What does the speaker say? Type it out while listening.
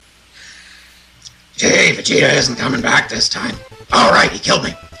Hey, Vegeta isn't coming back this time. Alright, he killed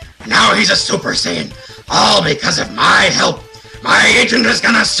me. Now he's a Super Saiyan. All because of my help. My agent is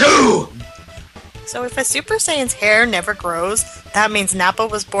gonna sue! So if a Super Saiyan's hair never grows, that means Nappa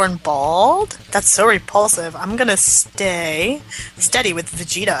was born bald? That's so repulsive. I'm gonna stay steady with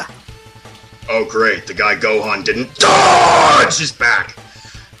Vegeta. Oh great, the guy Gohan didn't dodge his back!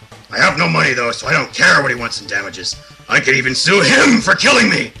 I have no money though, so I don't care what he wants in damages. I could even sue him for killing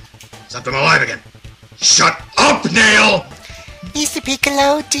me! Except I'm alive again. Shut up, Nail! Mr.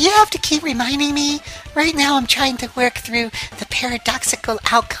 Piccolo, do you have to keep reminding me? Right now I'm trying to work through the paradoxical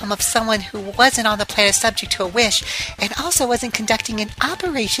outcome of someone who wasn't on the planet subject to a wish, and also wasn't conducting an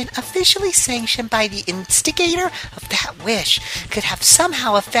operation officially sanctioned by the instigator of that wish, could have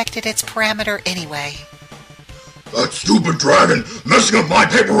somehow affected its parameter anyway. That stupid dragon messing up my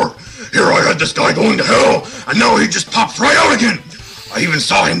paperwork! Here I had this guy going to hell, and now he just pops right out again! I even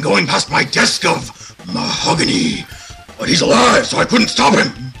saw him going past my desk of mahogany. But he's alive, so I couldn't stop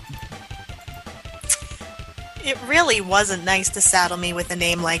him! It really wasn't nice to saddle me with a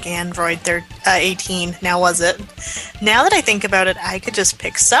name like Android 18, now was it? Now that I think about it, I could just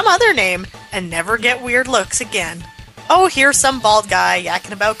pick some other name and never get weird looks again. Oh, here's some bald guy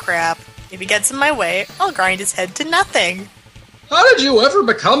yakking about crap. If he gets in my way, I'll grind his head to nothing. How did you ever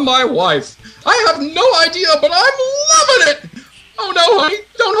become my wife? I have no idea, but I'm loving it! Oh no, honey,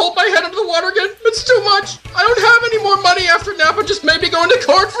 don't hold my head under the water again. It's too much. I don't have any more money after Nappa just made me go into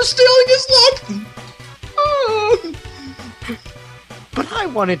court for stealing his luck. Oh. But I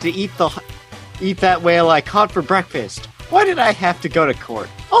wanted to eat that whale I caught for breakfast. Why did I have to go to court?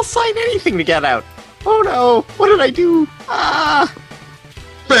 I'll sign anything to get out. Oh no, what did I do?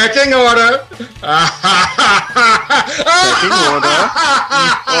 Pecking order. Pecking order.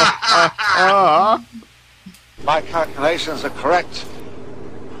 My calculations are correct.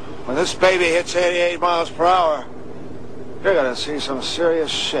 When this baby hits 88 miles per hour, you're gonna see some serious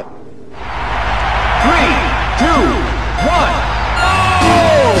shit. 3, 2, 1,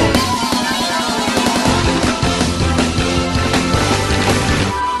 go!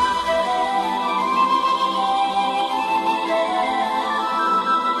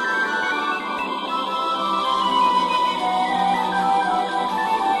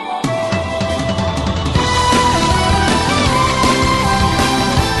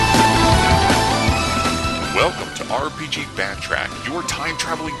 RPG Backtrack, your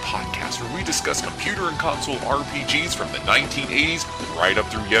time-traveling podcast where we discuss computer and console RPGs from the 1980s right up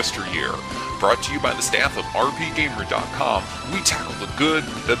through yesteryear. Brought to you by the staff of RPGamer.com, we tackle the good,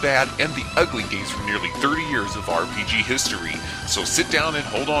 the bad, and the ugly games from nearly 30 years of RPG history. So sit down and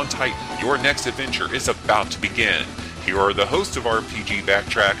hold on tight, your next adventure is about to begin. Here are the hosts of RPG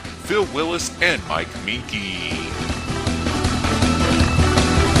Backtrack, Phil Willis and Mike Minky.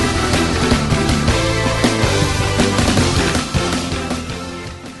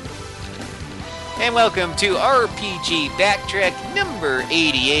 And welcome to RPG Backtrack number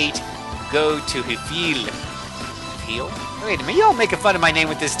 88. Go to Hefil. Hefil? Wait a minute, y'all making fun of my name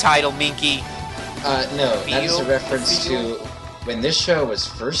with this title, Minky. No, that is a reference to when this show was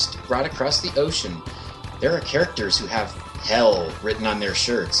first brought across the ocean. There are characters who have hell written on their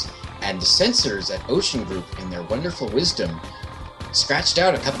shirts, and the censors at Ocean Group, in their wonderful wisdom, scratched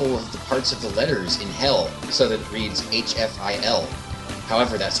out a couple of the parts of the letters in hell so that it reads HFIL,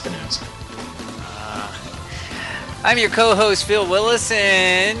 however that's pronounced. I'm your co-host, Phil Willis,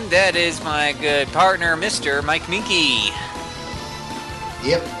 and that is my good partner, Mr. Mike Minky.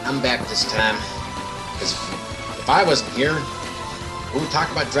 Yep, I'm back this time. Because if I wasn't here, who would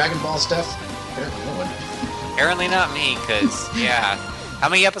talk about Dragon Ball stuff? Apparently no one. Apparently not me, because, yeah. How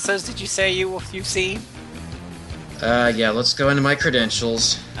many episodes did you say you've seen? Yeah, let's go into my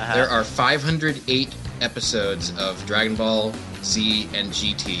credentials. Uh-huh. There are 508 episodes of Dragon Ball Z and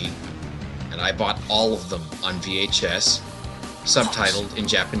GT. And I bought all of them on VHS, subtitled in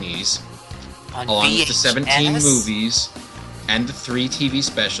Japanese, along with the 17 movies and the 3 TV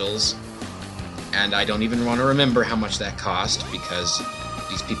specials. And I don't even want to remember how much that cost, because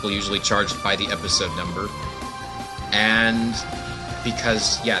these people usually charged by the episode number. And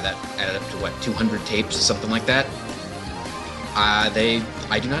because, yeah, that added up to, 200 tapes, something like that.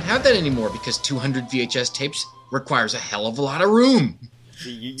 I do not have that anymore, because 200 VHS tapes requires a hell of a lot of room.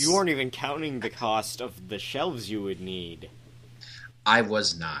 You weren't even counting the cost of the shelves you would need. I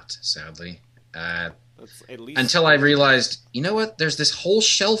was not, sadly. At least until I realized, you know what? There's this whole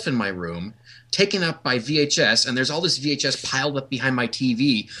shelf in my room taken up by VHS, and there's all this VHS piled up behind my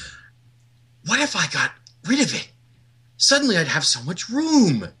TV. What if I got rid of it? Suddenly I'd have so much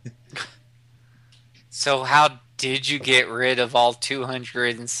room. So how did you get rid of all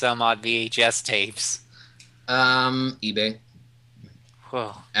 200 and some odd VHS tapes? eBay.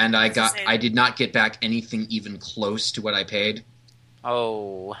 Whoa. And That's insane. I did not get back anything even close to what I paid.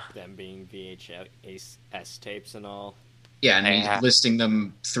 Oh. Them being VHS tapes and all. Yeah, and Yeah. listing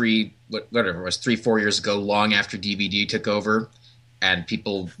them 4 years ago, long after DVD took over, and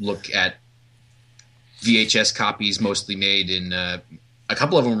people look at VHS copies mostly made in a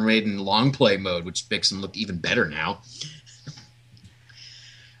couple of them were made in long play mode, which makes them look even better now.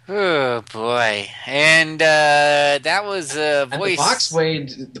 Oh boy. And that was a And voice.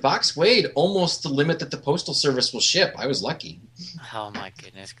 the box weighed almost the limit that the Postal Service will ship. I was lucky. Oh my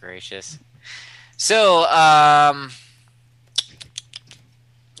goodness gracious. So,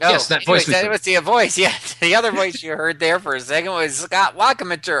 Yes, that voice we That heard. was the voice. Yeah, the other voice you heard there for a second was Scott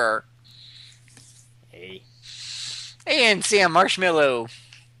Wacamature. Hey. And Sam Marshmallow.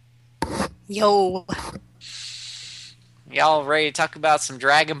 Yo. Y'all ready to talk about some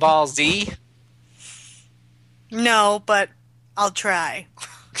Dragon Ball Z? No, but I'll try.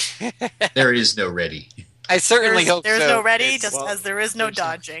 There is no ready. I certainly hope There's so. no ready, It's- just well, as there is no there's-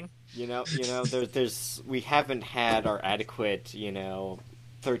 dodging. There's we haven't had our adequate,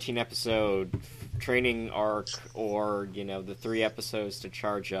 13 episode training arc or, the 3 episodes to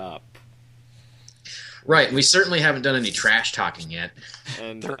charge up. Right, we certainly haven't done any trash talking yet.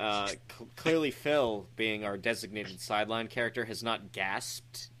 And clearly Phil, being our designated sideline character, has not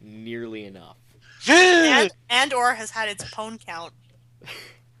gasped nearly enough. and or has had its pwn count.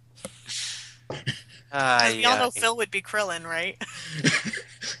 Because we all know Phil would be Krillin, right?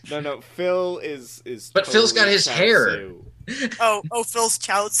 No, Phil is But Phil's got totally his hair. oh, Phil's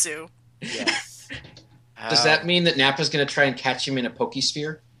Chaozu. Yes. Does that mean that Nappa's going to try and catch him in a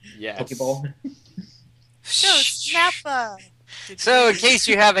Pokesphere? Yes. Pokeball? Go, Nappa! So, in case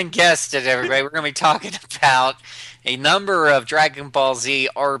you haven't guessed it, everybody, we're going to be talking about a number of Dragon Ball Z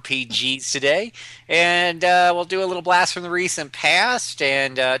RPGs today, and we'll do a little blast from the recent past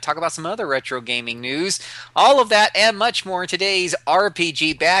and talk about some other retro gaming news. All of that and much more in today's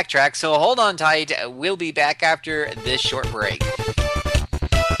RPG Backtrack, so hold on tight. We'll be back after this short break.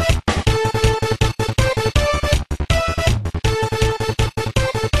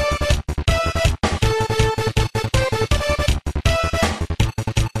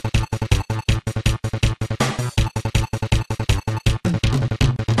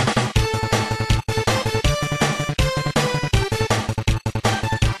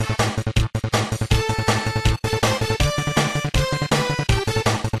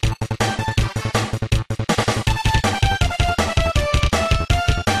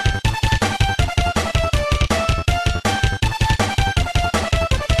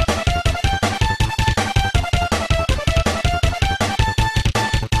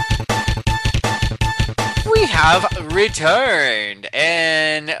 Have returned,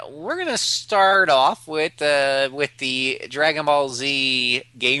 and we're gonna start off with the Dragon Ball Z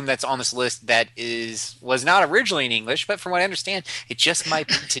game that's on this list that was not originally in English, but from what I understand, it just might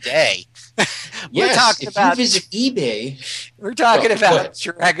be today. Yes, if you visit eBay, we're talking about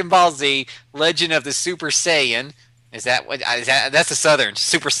Dragon Ball Z: Legend of the Super Saiyan. Is that what? That's the Southern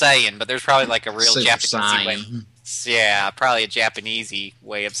Super Saiyan, but there's probably like a real Super Japanese way. Yeah, probably a Japanesey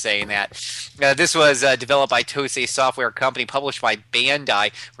way of saying that. This was developed by Tosei Software Company, published by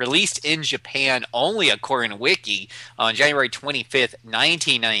Bandai, released in Japan only according to Wiki on January 25th,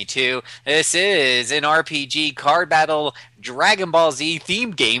 1992. This is an RPG card battle Dragon Ball Z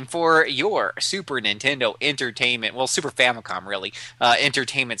theme game for your Super Nintendo Entertainment, well, Super Famicom, really,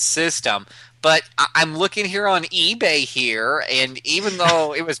 entertainment system. But I'm looking here on eBay here, and even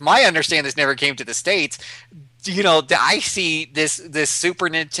though it was my understanding this never came to the States, I see this Super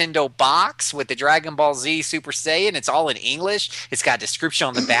Nintendo box with the Dragon Ball Z Super Saiyan. It's all in English. It's got a description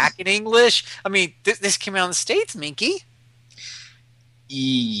on the back in English. I mean, this came out in the States, Minky.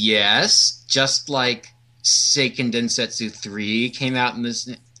 Yes, just like Seiken Densetsu 3 came out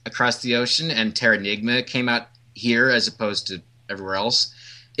across the ocean, and Terranigma came out here as opposed to everywhere else.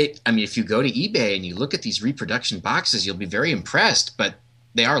 If you go to eBay and you look at these reproduction boxes, you'll be very impressed, but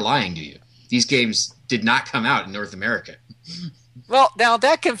they are lying to you. These games did not come out in North America. Well, now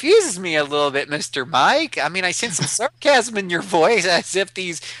that confuses me a little bit, Mr. Mike. I mean, I sense some sarcasm in your voice as if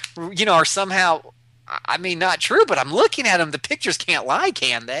these, are somehow, not true, but I'm looking at them. The pictures can't lie,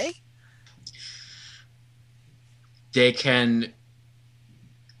 can they? They can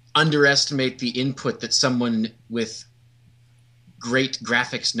underestimate the input that someone with great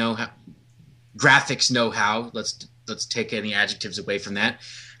graphics know-how, let's take any adjectives away from that,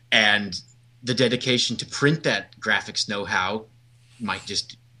 and the dedication to print that graphics know-how might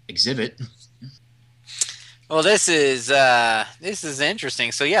just exhibit. Well, this is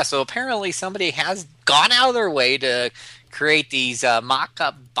interesting. So apparently somebody has gone out of their way to create these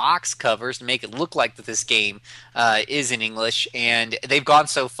mock-up box covers to make it look like that this game is in English, and they've gone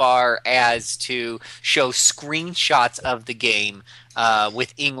so far as to show screenshots of the game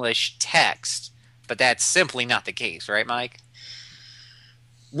with English text. But that's simply not the case, right, Mike?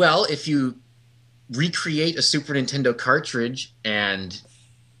 Well, if you recreate a Super Nintendo cartridge and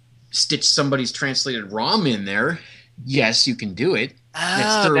stitch somebody's translated ROM in there, yes, you can do it.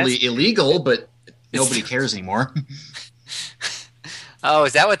 It's thoroughly illegal, but nobody cares anymore. Oh,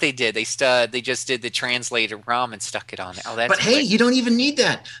 is that what they did? They just did the translated ROM and stuck it on there. Oh, that's but hey, great. you don't even need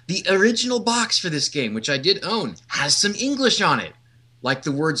that. The original box for this game, which I did own, has some English on it, like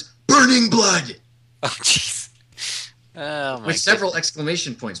the words "Burning Blood." Oh, jeez. Oh, my with several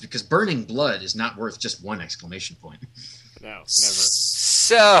exclamation points, because burning blood is not worth just one exclamation point. No, never.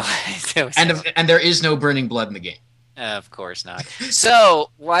 So and there is no burning blood in the game. Of course not.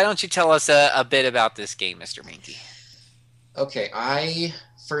 So why don't you tell us a bit about this game, Mr. Minky? Okay, I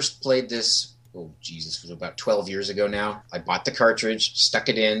first played this, this was about 12 years ago now. I bought the cartridge, stuck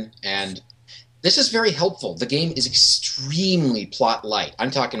it in, and this is very helpful. The game is extremely plot light.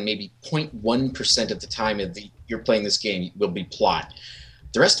 I'm talking maybe 0.1% of the time you're playing this game will be plot.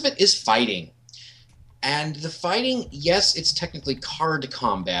 The rest of it is fighting. And the fighting, yes, it's technically card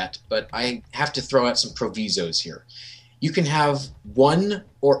combat, but I have to throw out some provisos here. You can have 1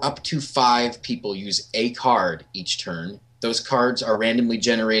 or up to 5 people use a card each turn. Those cards are randomly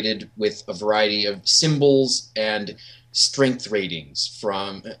generated with a variety of symbols and strength ratings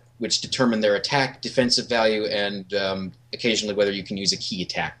from which determine their attack, defensive value, and occasionally whether you can use a key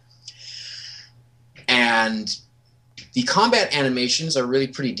attack. And the combat animations are really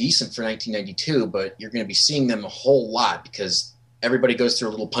pretty decent for 1992, but you're going to be seeing them a whole lot because everybody goes through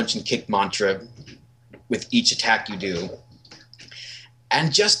a little punch and kick mantra with each attack you do.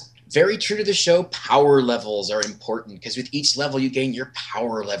 And just very true to the show, power levels are important because with each level you gain, your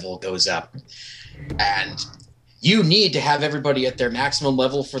power level goes up. And you need to have everybody at their maximum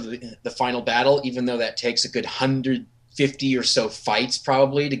level for the final battle, even though that takes a good 150 or so fights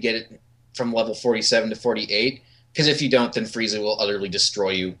probably to get it from level 47 to 48. Because if you don't, then Frieza will utterly destroy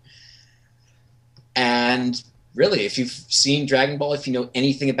you. And really, if you've seen Dragon Ball, if you know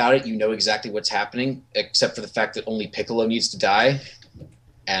anything about it, you know exactly what's happening, except for the fact that only Piccolo needs to die.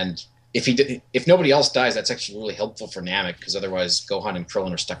 And if nobody else dies, that's actually really helpful for Namek, because otherwise Gohan and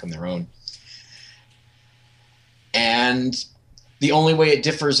Krillin are stuck on their own. And the only way it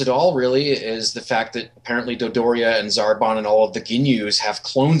differs at all, really, is the fact that apparently Dodoria and Zarbon and all of the Ginyus have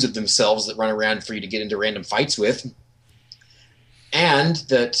clones of themselves that run around for you to get into random fights with. And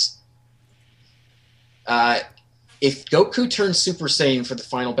that if Goku turns Super Saiyan for the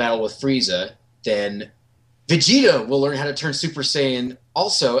final battle with Frieza, then Vegeta will learn how to turn Super Saiyan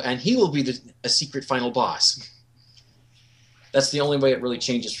also, and he will be a secret final boss. That's the only way it really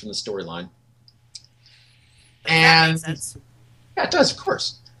changes from the storyline. And That makes sense. Yeah, it does, of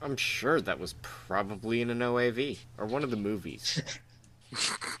course. I'm sure that was probably in an OAV or one of the movies.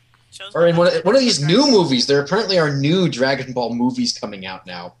 Or in one of these new movies. There apparently are new Dragon Ball movies coming out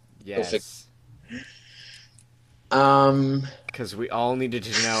now. Yes. Because we all needed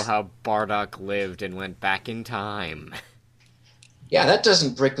to know how Bardock lived and went back in time. Yeah, that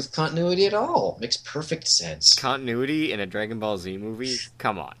doesn't break with continuity at all. Makes perfect sense. Continuity in a Dragon Ball Z movie?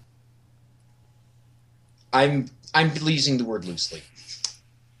 Come on. I'm using the word loosely.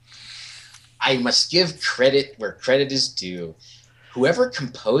 I must give credit where credit is due. Whoever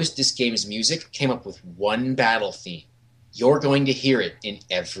composed this game's music came up with one battle theme. You're going to hear it in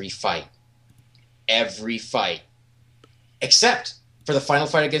every fight. Every fight. Except for the final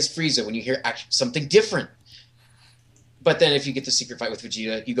fight against Frieza, when you hear something different. But then if you get the secret fight with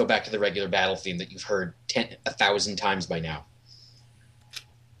Vegeta, you go back to the regular battle theme that you've heard 1,000 times by now.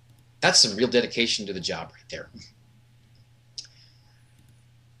 That's some real dedication to the job right there.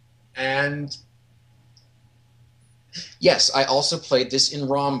 And yes, I also played this in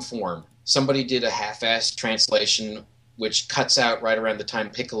ROM form. Somebody did a half-assed translation which cuts out right around the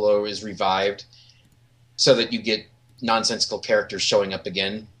time Piccolo is revived so that you get nonsensical characters showing up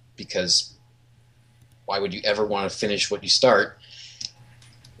again, because why would you ever want to finish what you start?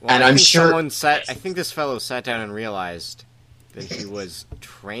 Well, and I I'm think sure... I think this fellow sat down and realized that he was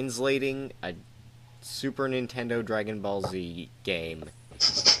translating a Super Nintendo Dragon Ball Z game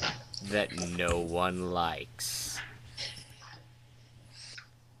that no one likes.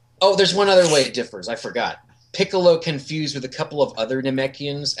 Oh, there's one other way it differs. I forgot. Piccolo can fuse with a couple of other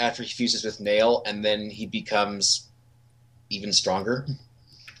Namekians after he fuses with Nail, and then he becomes even stronger.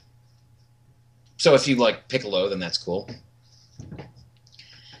 So if you like Piccolo, then that's cool.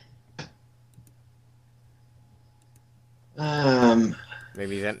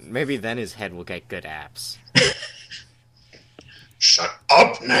 Maybe then his head will get good apps. Shut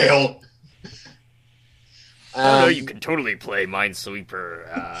up, Nail! Oh no, you can totally play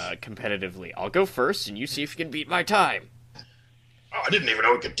Minesweeper competitively. I'll go first, and you see if you can beat my time. Oh, I didn't even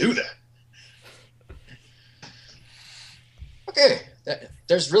know we could do that. Okay,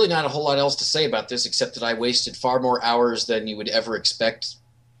 there's really not a whole lot else to say about this, except that I wasted far more hours than you would ever expect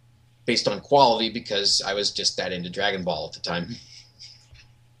based on quality, because I was just that into Dragon Ball at the time.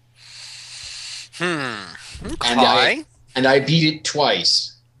 Okay. And I beat it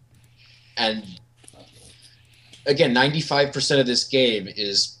twice. And again, 95% of this game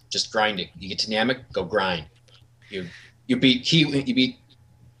is just grinding. You get to Namek, go grind. You beat Kiwi,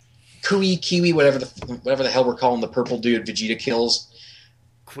 whatever the hell we're calling the purple dude Vegeta kills.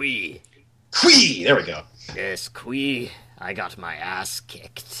 Kui. There we go. Yes, Kui. I got my ass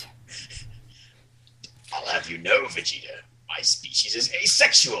kicked. I'll have you know, Vegeta, my species is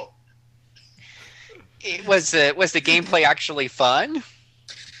asexual. Was the gameplay actually fun?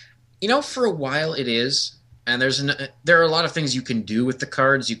 You know, for a while it is, and there are a lot of things you can do with the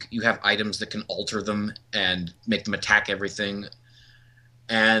cards. You have items that can alter them and make them attack everything,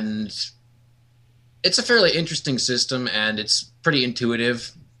 and it's a fairly interesting system, and it's pretty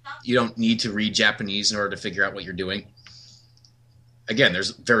intuitive. You don't need to read Japanese in order to figure out what you're doing. Again,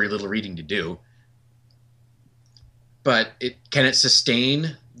 there's very little reading to do, but can it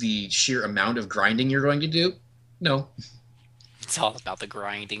sustain the sheer amount of grinding you're going to do? No. It's all about the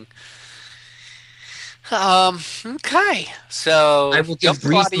grinding. Okay. So I will give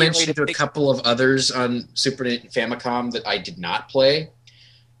brief mention to a couple of others on Super Famicom that I did not play.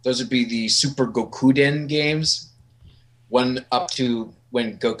 Those would be the Super Gokuden games. One up to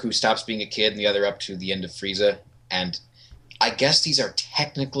when Goku stops being a kid, and the other up to the end of Frieza. And I guess these are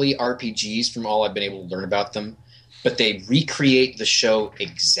technically RPGs from all I've been able to learn about them, but they recreate the show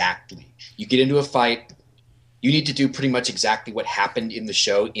exactly. You get into a fight, you need to do pretty much exactly what happened in the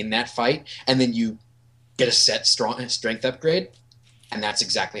show in that fight, and then you get a set strength upgrade, and that's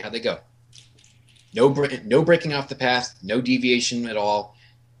exactly how they go. No breaking off the path, no deviation at all.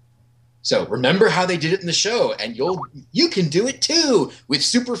 So remember how they did it in the show, and you can do it too with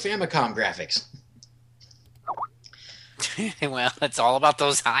Super Famicom graphics. Well, it's all about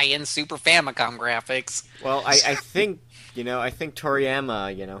those high-end Super Famicom graphics. Well, I think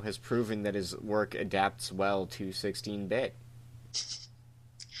Toriyama, has proven that his work adapts well to 16-bit.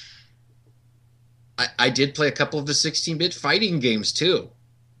 I did play a couple of the 16-bit fighting games too.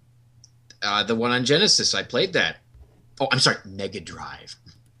 The one on Genesis, I played that. Oh, I'm sorry, Mega Drive.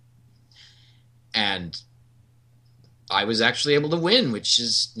 And I was actually able to win, which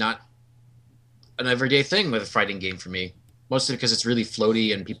is not an everyday thing with a fighting game for me. Mostly because it's really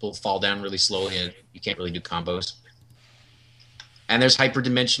floaty and people fall down really slowly and you can't really do combos. And there's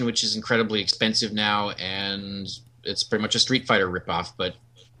Hyperdimension, which is incredibly expensive now, and it's pretty much a Street Fighter ripoff, but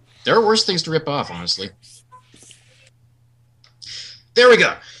there are worse things to rip off, honestly. There we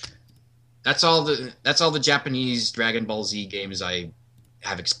go. That's all the Japanese Dragon Ball Z games I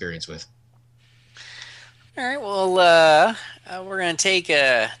have experience with. All right, well, we're going to take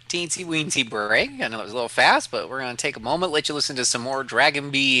a teensy-weensy break. I know it was a little fast, but we're going to take a moment, let you listen to some more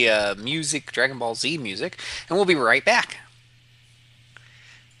Dragon Ball Z music, and we'll be right back.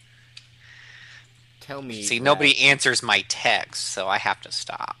 Tell me. See, nobody answers my text, so I have to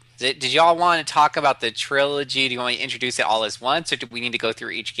stop. Did y'all want to talk about the trilogy? Do you want me to introduce it all as once, or do we need to go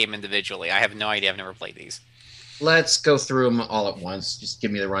through each game individually? I have no idea. I've never played these. Let's go through them all at once. Just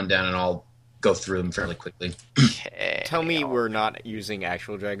give me the rundown, and I'll go through them fairly quickly. Okay. Tell me we're not using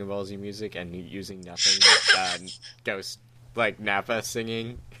actual Dragon Ball Z music and using nothing but Ghost, like Nappa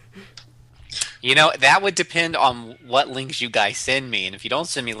singing. You know, that would depend on what links you guys send me, and if you don't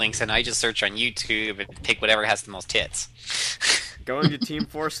send me links, then I just search on YouTube and pick whatever has the most hits. Going to Team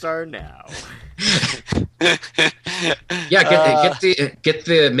 4-Star now. Yeah, get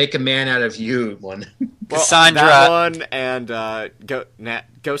the Make a Man Out of You one. Well, Cassandra. That one and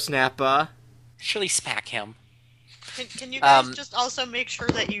Ghost Nappa. Surely smack him. Can you guys just also make sure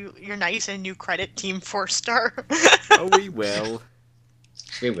that you're nice and you credit Team 4-Star? Oh, we will.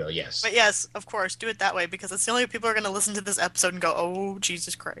 We will, yes. But yes, of course, do it that way, because it's the only way people are going to listen to this episode and go, oh,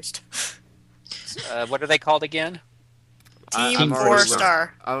 Jesus Christ. What are they called again? Team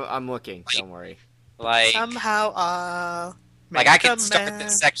 4-Star. I'm looking, don't worry. Like, somehow, like I could start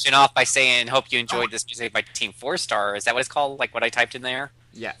this section off by saying, hope you enjoyed this music by Team 4-Star. Is that what it's called? Like what I typed in there?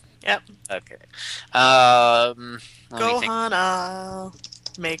 Yeah. Yep. Okay. Gohan, I'll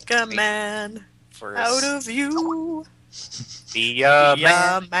make a man for Out of you,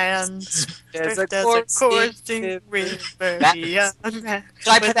 the man, There's swift a as a coursing river. That- The young man, Should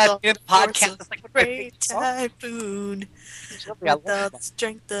I put with that all in the force podcast? of It's like a a great song. typhoon, I with all love the that.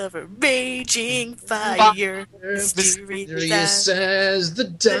 strength of a raging fire, mysterious Mysterious as as the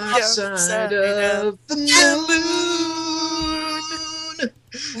dark dark side side of the moon.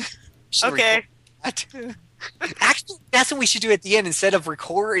 Should Okay. record that. Actually, that's what we should do at the end. Instead of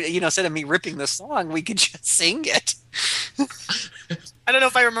instead of me ripping the song, we could just sing it. I don't know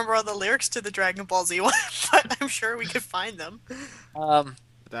if I remember all the lyrics to the Dragon Ball Z one, but I'm sure we could find them.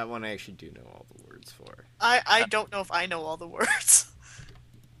 That one I actually do know all the words for. I don't know if I know all the words.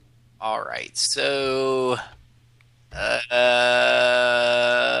 All right, so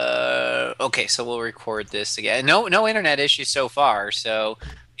okay, so we'll record this again. No internet issues so far. So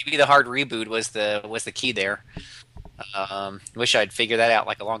maybe the hard reboot was the key there. Wish I'd figured that out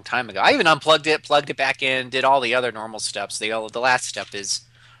like a long time ago. I even unplugged it, plugged it back in, did all the other normal steps. The last step is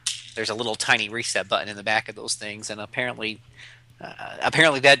there's a little tiny reset button in the back of those things, and apparently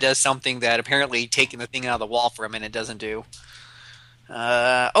that does something that apparently taking the thing out of the wall for a minute doesn't do.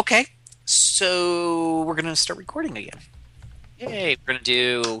 Okay, so we're gonna start recording again. Yay! We're gonna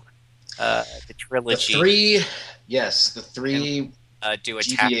do the trilogy. The three Do a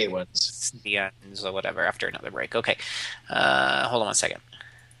GBA ones. the ends or whatever after another break. Okay, hold on one second.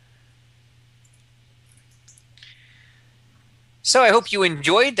 So I hope you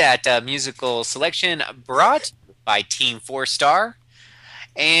enjoyed that musical selection brought by Team 4-Star.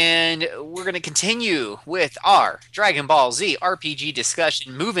 And we're going to continue with our Dragon Ball Z RPG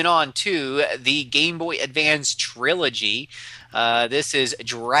discussion, moving on to the Game Boy Advance trilogy. This is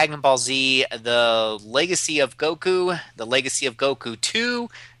Dragon Ball Z, The Legacy of Goku, The Legacy of Goku 2,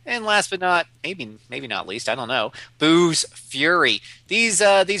 and last but not, maybe not least, I don't know, Boo's Fury. These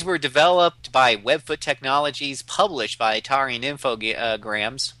were developed by Webfoot Technologies, published by Atari and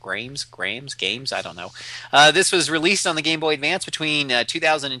Games, I don't know. This was released on the Game Boy Advance between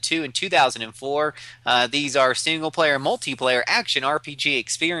 2002 and 2004. These are single-player, multiplayer action RPG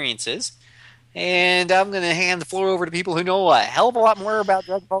experiences. And I'm going to hand the floor over to people who know a hell of a lot more about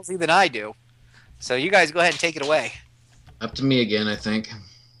Dragon Ball Z than I do. So you guys go ahead and take it away. Up to me again, I think.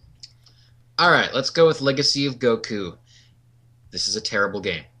 Alright, let's go with Legacy of Goku. This is a terrible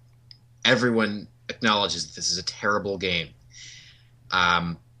game. Everyone acknowledges that this is a terrible game.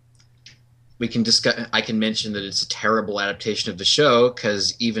 We can discuss. I can mention that it's a terrible adaptation of the show,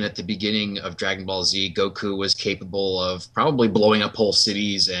 because even at the beginning of Dragon Ball Z, Goku was capable of probably blowing up whole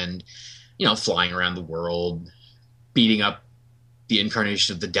cities and flying around the world, beating up the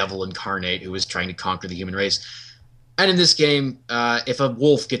incarnation of the devil incarnate who was trying to conquer the human race. And in this game, if a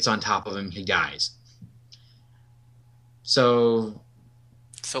wolf gets on top of him, he dies. So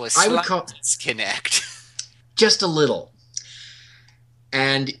a I would call disconnect. Just a little.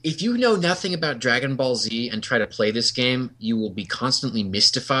 And if you know nothing about Dragon Ball Z and try to play this game, you will be constantly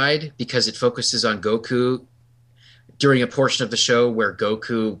mystified, because it focuses on Goku during a portion of the show where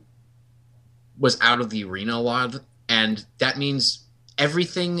Goku was out of the arena a lot, and that means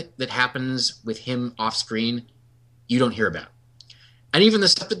everything that happens with him off screen you don't hear about. And even the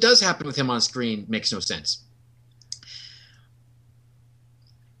stuff that does happen with him on screen makes no sense.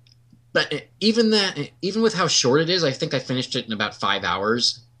 But even with how short it is, I think I finished it in about 5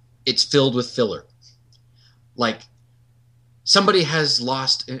 hours. It's filled with filler. Like, somebody has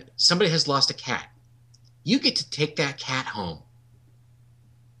lost a cat. You get to take that cat home.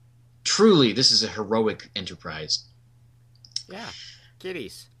 Truly, this is a heroic enterprise. Yeah,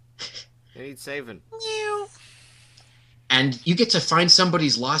 kitties. They need saving. And you get to find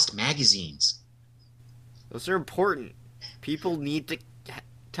somebody's lost magazines. Those are important. People need to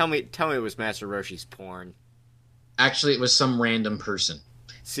tell me it was Master Roshi's porn. Actually, it was some random person.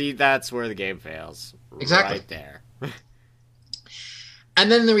 See, that's where the game fails. Exactly. Right there.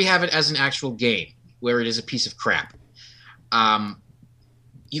 And then we have it as an actual game, where it is a piece of crap.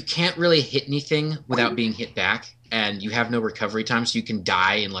 You can't really hit anything without being hit back, and you have no recovery time, so you can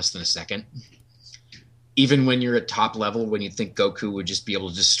die in less than a second. Even when you're at top level, when you think Goku would just be able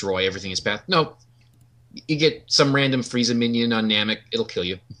to destroy everything in his path. No. You get some random Frieza minion on Namek, it'll kill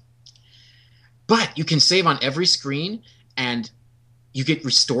you. But you can save on every screen, and you get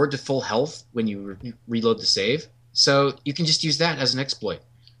restored to full health when you reload the save. So you can just use that as an exploit.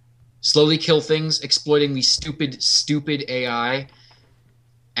 Slowly kill things, exploiting the stupid AI,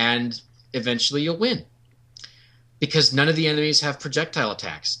 and eventually you'll win. Because none of the enemies have projectile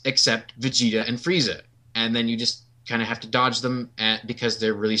attacks, except Vegeta and Frieza. And then you just kind of have to dodge them because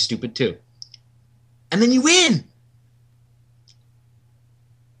they're really stupid too. And then you win!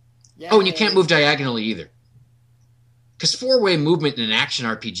 Oh, and you can't move diagonally either. Because 4-way movement in an action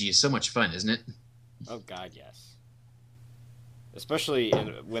RPG is so much fun, isn't it? Oh god, yes. Especially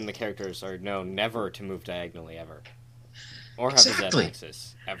when the characters are known never to move diagonally ever. Or have a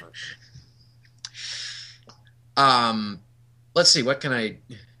Z-axis, ever. Let's see, what can I...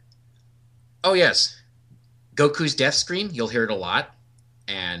 Oh, yes. Goku's death scream, you'll hear it a lot.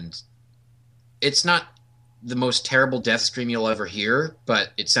 And it's not the most terrible death scream you'll ever hear,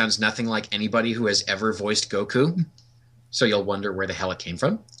 but it sounds nothing like anybody who has ever voiced Goku. So you'll wonder where the hell it came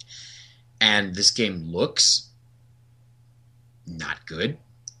from. And this game looks not good.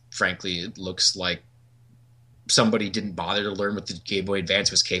 Frankly, it looks like somebody didn't bother to learn what the Game Boy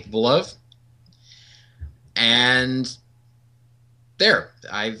Advance was capable of. And there,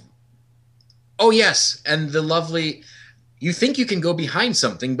 oh yes, and the lovely, you think you can go behind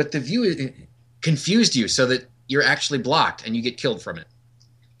something, but the view confused you so that you're actually blocked and you get killed from it.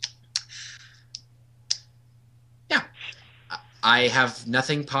 Yeah. I have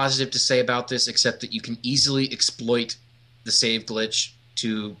nothing positive to say about this except that you can easily exploit the save glitch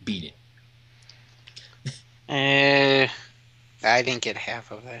to beat it. I didn't get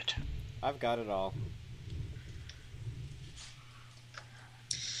half of it. I've got it all.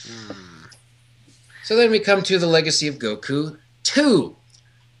 So then we come to the Legacy of Goku 2.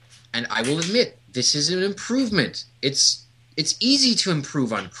 And I will admit, this is an improvement. It's easy to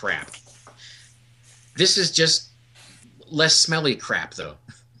improve on crap. This is just less smelly crap, though.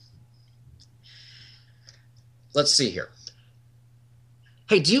 Let's see here.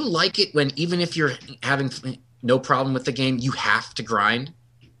 Hey, do you like it when even if you're having no problem with the game, you have to grind?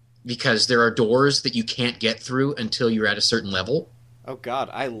 Because there are doors that you can't get through until you're at a certain level? Oh god,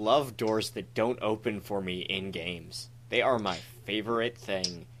 I love doors that don't open for me in games. They are my favorite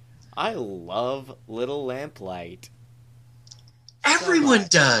thing. I love Little Lamplight. Everyone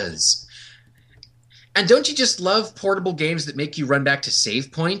does! And don't you just love portable games that make you run back to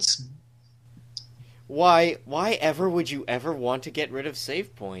save points? Why ever would you ever want to get rid of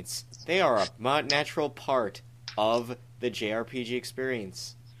save points? They are a natural part of the JRPG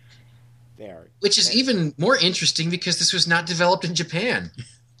experience. They are. Which is even more interesting because this was not developed in Japan.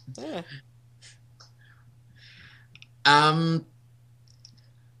 Yeah.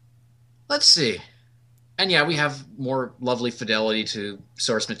 Let's see. And yeah, we have more lovely fidelity to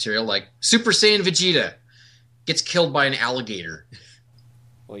source material, like Super Saiyan Vegeta gets killed by an alligator.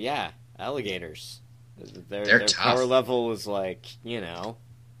 Well, yeah, alligators. They're their tough. Power level is like,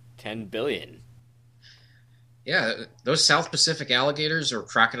 10 billion. Yeah, those South Pacific alligators or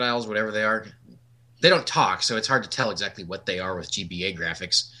crocodiles, whatever they are, they don't talk, so it's hard to tell exactly what they are with GBA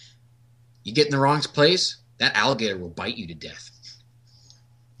graphics. You get in the wrong place, that alligator will bite you to death.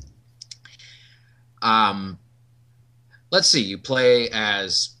 Let's see, you play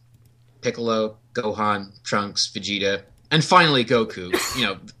as Piccolo, Gohan, Trunks, Vegeta, and finally Goku.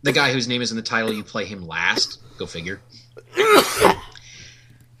 The guy whose name is in the title, you play him last. Go figure.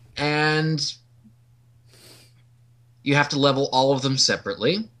 And you have to level all of them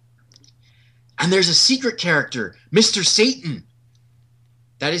separately. And there's a secret character, Mr. Satan.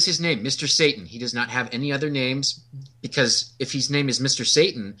 That is his name, Mr. Satan. He does not have any other names, because if his name is Mr.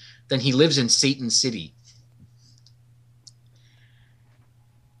 Satan, then he lives in Satan City.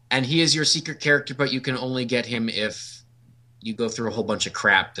 And he is your secret character, but you can only get him if you go through a whole bunch of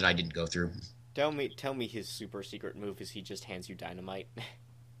crap that I didn't go through. Tell me his super secret move is he just hands you dynamite.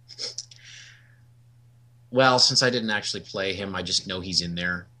 Well, since I didn't actually play him, I just know he's in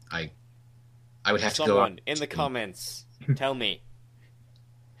there. I would have to go... Someone in the comments, tell me.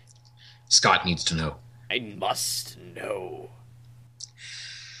 Scott needs to know. I must know.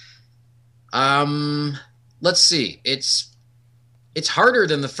 Let's see. It's harder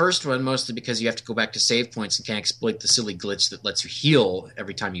than the first one, mostly because you have to go back to save points and can't exploit the silly glitch that lets you heal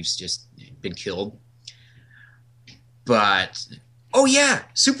every time you've just been killed. But, oh yeah,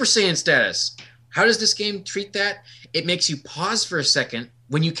 Super Saiyan status. How does this game treat that? It makes you pause for a second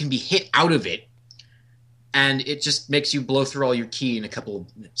when you can be hit out of it, and it just makes you blow through all your ki in a couple of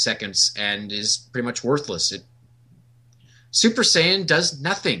seconds and is pretty much worthless. Super Saiyan does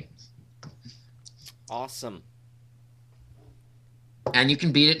nothing. Awesome. And you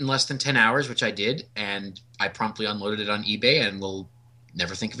can beat it in less than 10 hours, which I did, and I promptly unloaded it on eBay and will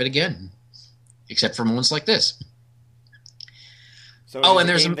never think of it again, except for moments like this. So and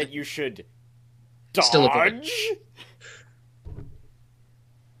there's a game that you should dodge? Still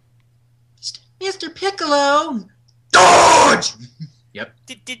Mr. Piccolo! Dodge! Yep.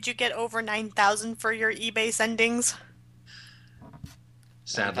 Did you get over 9,000 for your eBay sendings?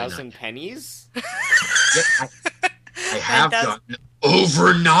 Sadly 9,000 pennies? Yep, I have gotten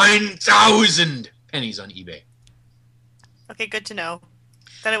over 9,000 pennies on eBay. Okay, good to know.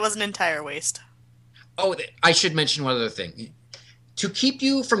 Then it was an entire waste. Oh, I should mention one other thing. To keep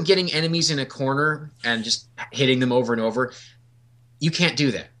you from getting enemies in a corner and just hitting them over and over, you can't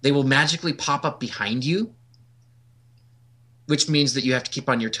do that. They will magically pop up behind you, which means that you have to keep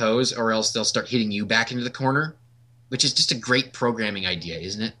on your toes or else they'll start hitting you back into the corner, which is just a great programming idea,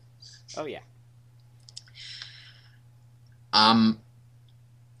 isn't it? Oh, yeah.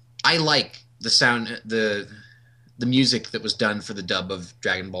 I like the sound, the music that was done for the dub of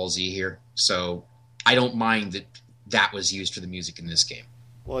Dragon Ball Z here, so I don't mind that was used for the music in this game.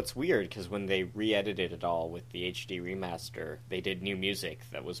 Well, it's weird, because when they re-edited it all with the HD remaster, they did new music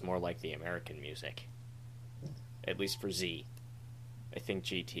that was more like the American music. At least for Z. I think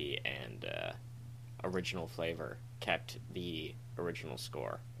GT and Original Flavor kept the original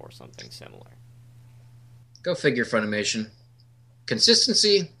score, or something similar. Go figure, Funimation.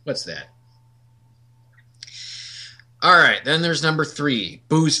 Consistency? What's that? Alright, then there's number 3,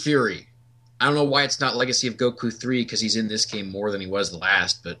 Boo's Fury. I don't know why it's not Legacy of Goku 3, because he's in this game more than he was the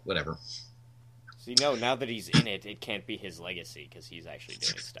last, but whatever. See, no, now that he's in it, it can't be his legacy, because he's actually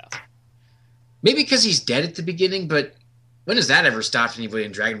doing stuff. Maybe because he's dead at the beginning, but when has that ever stopped anybody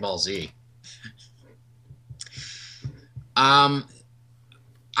in Dragon Ball Z?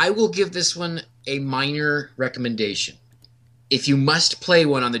 I will give this one a minor recommendation. If you must play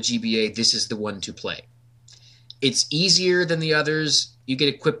one on the GBA, this is the one to play. It's easier than the others. You get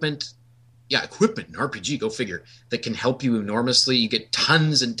equipment. Yeah, equipment in RPG, go figure. That can help you enormously. You get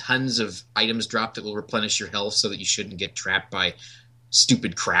tons and tons of items dropped that will replenish your health so that you shouldn't get trapped by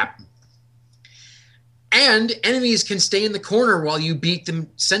stupid crap. And enemies can stay in the corner while you beat them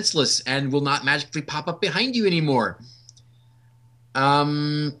senseless and will not magically pop up behind you anymore.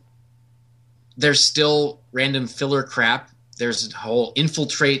 There's still random filler crap. There's a whole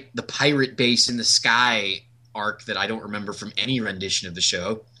infiltrate the pirate base in the sky arc that I don't remember from any rendition of the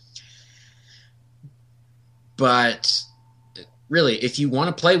show. But really, if you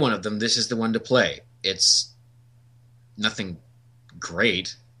want to play one of them, this is the one to play. It's nothing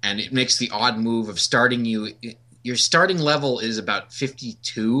great, and it makes the odd move of starting you. Your starting level is about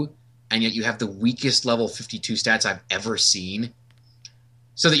 52, and yet you have the weakest level 52 stats I've ever seen.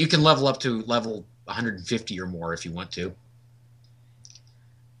 So that you can level up to level 150 or more if you want to.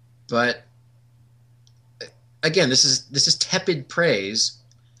 But again, this is tepid praise.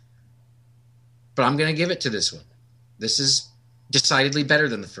 But I'm going to give it to this one. This is decidedly better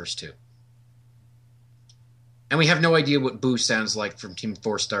than the first two. And we have no idea what Boo sounds like from Team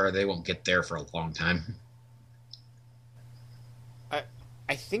 4-Star. They won't get there for a long time.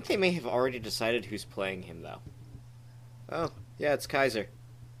 I think they may have already decided who's playing him, though. Oh, yeah, it's Kaiser.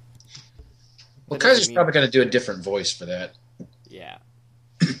 Well, Kaiser's probably going to do a different voice for that. Yeah.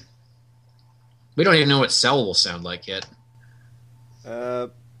 We don't even know what Cell will sound like yet.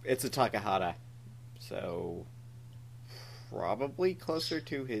 It's a Takahata. So, probably closer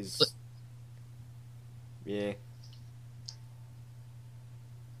to his... Yeah.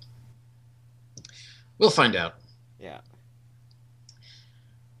 We'll find out. Yeah.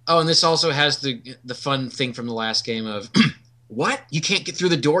 Oh, and this also has the fun thing from the last game of... What? You can't get through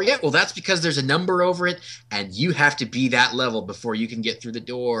the door yet? Well, that's because there's a number over it, and you have to be that level before you can get through the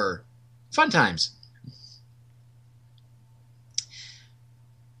door. Fun times.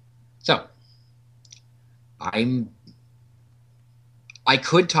 So, I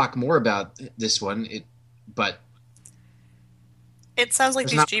could talk more about this one, but... It sounds like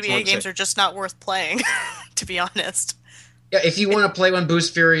these GBA games are just not worth playing, to be honest. Yeah, if you want to play one, Boo's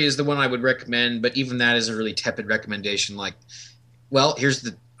Fury is the one I would recommend, but even that is a really tepid recommendation. Like, well, here's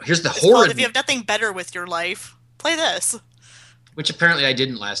the horror. If you have nothing better with your life, play this. Which apparently I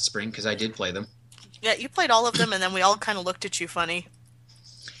didn't last spring, because I did play them. Yeah, you played all of them, and then we all kind of looked at you funny.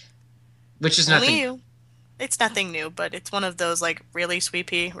 Which is nothing. Only you. It's nothing new, but it's one of those, like, really,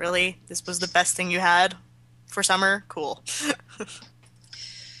 Sweepy, really? This was the best thing you had for summer? Cool.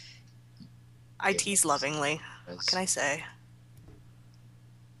 I tease lovingly. What can I say?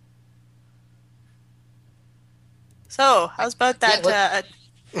 So, how's about that? Yeah,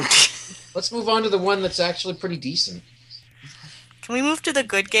 let's move on to the one that's actually pretty decent. Can we move to the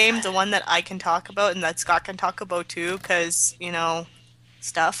good game, the one that I can talk about and that Scott can talk about too? Because,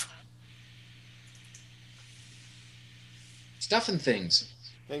 stuff. Stuff and things.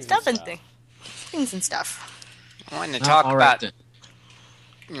 Things and stuff. I want to talk about...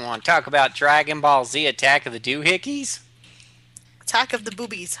 You want to talk about Dragon Ball Z Attack of the Doohickeys? Attack of the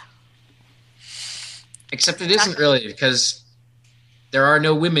Boobies. Except it isn't really, because there are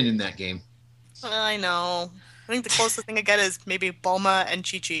no women in that game. I know. I think the closest thing I get is maybe Bulma and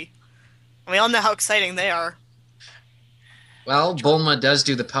Chi-Chi. And we all know how exciting they are. Well, Bulma does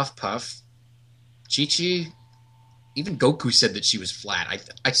do the puff puff. Chi-Chi, even Goku said that she was flat.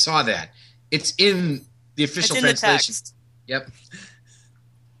 I saw that. It's in the official It's in translation. the text. Yep.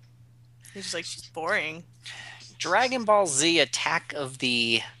 He's just like, she's boring. Dragon Ball Z Attack of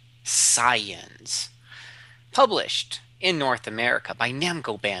the Saiyans. Published in North America by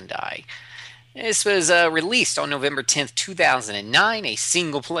Namco Bandai. This was released on November 10th, 2009, a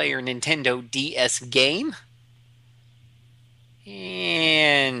single-player Nintendo DS game.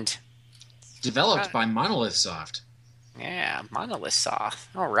 And... Developed by Monolith Soft. Yeah, Monolith Soft.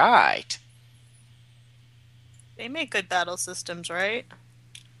 All right. They make good battle systems, right?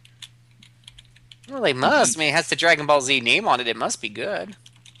 Well, they must. I mean, it has the Dragon Ball Z name on it. It must be good.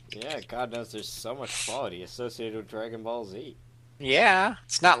 Yeah, God knows there's so much quality associated with Dragon Ball Z. Yeah,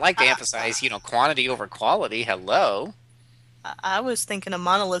 it's not like they emphasize, quantity over quality. Hello. I was thinking of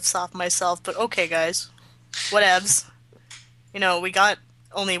Monolith Soft myself, but okay, guys. Whatevs. We got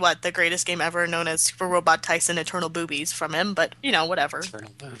only, the greatest game ever known as Super Robot Tyson Eternal Boobies from him, but, whatever.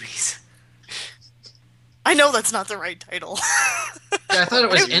 Eternal Boobies. I know that's not the right title. Yeah, I thought it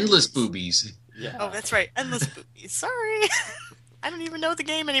was Endless Boobies. Yeah. Oh, that's right. Endless Boobies. Sorry. I don't even know the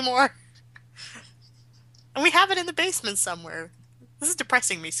game anymore. And we have it in the basement somewhere. This is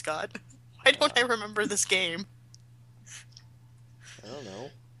depressing me, Scott. Why don't I remember this game? I don't know.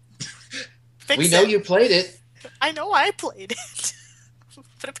 We know you played it. I know I played it.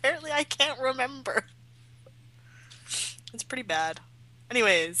 But apparently I can't remember. It's pretty bad.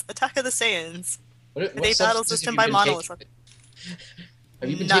 Anyways, Attack of the Saiyans. What They battle system by Monolith. Have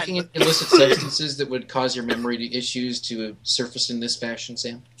you been None. taking illicit substances that would cause your memory issues to surface in this fashion,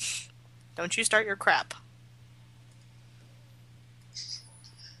 Sam? Don't you start your crap.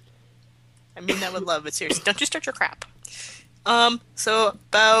 I mean that with love, but seriously, don't you start your crap. So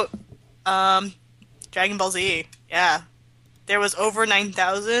about Dragon Ball Z. Yeah. There was over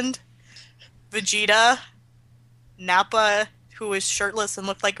 9,000. Vegeta, Nappa, who was shirtless and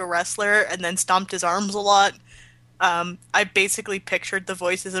looked like a wrestler and then stomped his arms a lot. I basically pictured the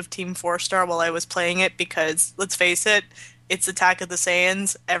voices of Team 4-Star while I was playing it because, let's face it, it's Attack of the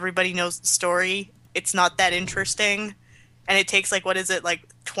Saiyans. Everybody knows the story. It's not that interesting. And it takes,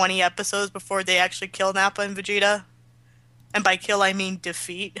 20 episodes before they actually kill Nappa and Vegeta? And by kill, I mean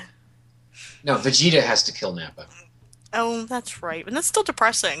defeat. No, Vegeta has to kill Nappa. Oh, that's right. And that's still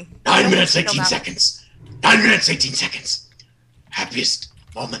depressing. 9 minutes, 18 Nappa. seconds. 9 minutes, 18 seconds. Happiest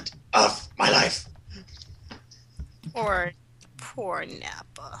moment of my life. Poor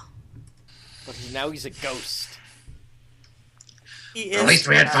Nappa. But now he's a ghost. He At least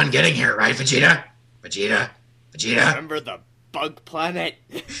we had fun getting here, right, Vegeta? Vegeta? Remember the bug planet?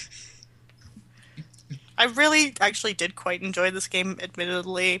 I really actually did quite enjoy this game,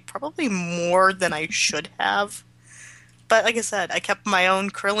 admittedly. Probably more than I should have. But like I said, I kept my own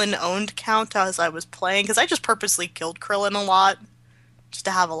Krillin-owned count as I was playing, because I just purposely killed Krillin a lot, just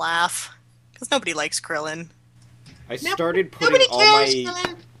to have a laugh. Because nobody likes Krillin. I started putting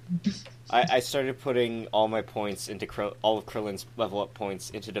I started putting all my points into all of Krillin's level up points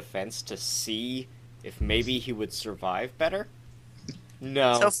into defense to see if maybe he would survive better.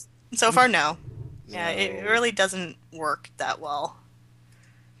 No. So far, no. Yeah, No. it really doesn't work that well.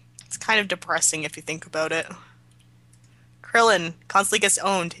 It's kind of depressing if you think about it. Krillin constantly gets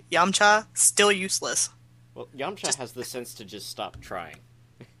owned. Yamcha, still useless. Well, Yamcha has the sense to just stop trying.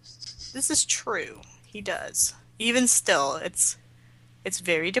 This is true. He does. Even still, it's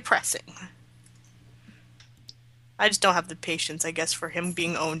very depressing. I just don't have the patience, I guess, for him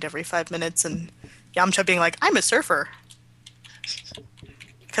being owned every 5 minutes and Yamcha being like, I'm a surfer.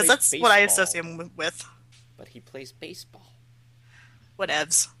 Because that's what I associate him with. But he plays baseball.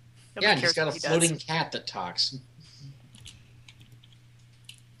 Whatevs. Nobody Yeah, and he's cares got a what he does. floating cat that talks.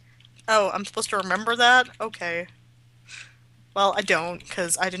 Oh, I'm supposed to remember that? Okay. Well, I don't,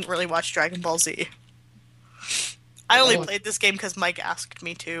 because I didn't really watch Dragon Ball Z. I only played this game because Mike asked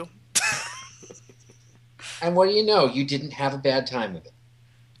me to. And what do you know? You didn't have a bad time with it.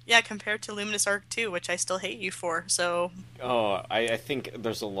 Yeah, compared to Luminous Arc 2, which I still hate you for, so... Oh, I think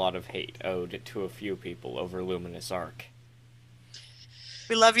there's a lot of hate owed to a few people over Luminous Arc.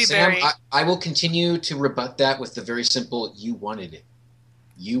 We love you, Sam, Barry. I will continue to rebut that with the very simple, you wanted it.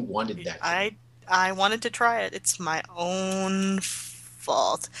 You wanted that. I wanted to try it. It's my own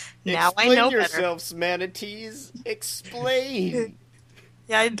fault. Now Explain I know yourselves, manatees. Explain.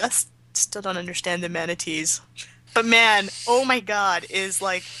 Yeah, I still don't understand the manatees. But man, oh my god, is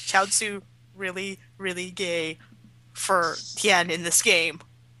Chaozu really, really gay for Tien in this game?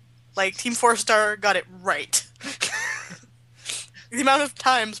 Team 4-Star got it right. The amount of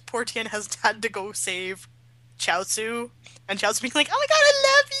times poor Tien has had to go save Chaozu, and Chaozu being like, "Oh my god,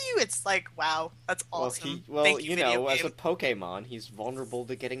 I love you!" It's like, wow, that's awesome. Thank you, video as game. a Pokemon, he's vulnerable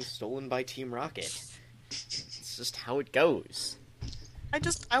to getting stolen by Team Rocket. It's just how it goes.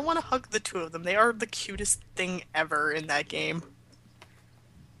 I want to hug the two of them. They are the cutest thing ever in that game.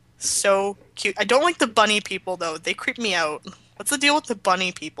 So cute. I don't like the bunny people, though. They creep me out. What's the deal with the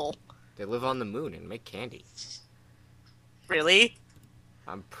bunny people? They live on the moon and make candy. Really?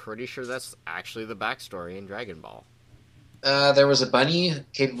 I'm pretty sure that's actually the backstory in Dragon Ball. There was a bunny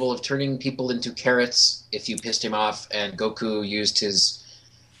capable of turning people into carrots if you pissed him off, and Goku used his,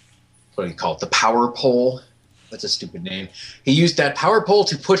 what do you call it, the power pole? That's a stupid name. He used that power pole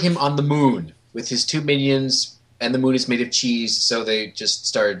to put him on the moon with his 2 minions, and the moon is made of cheese, so they just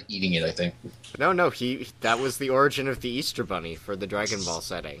started eating it, I think. No, that was the origin of the Easter Bunny for the Dragon Ball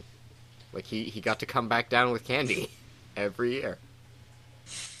setting. Like, he got to come back down with candy every year.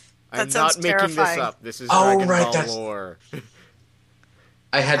 I'm not making this up. This is Dragon Ball lore.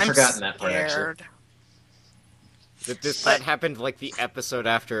 I had forgotten that part, actually. That happened like the episode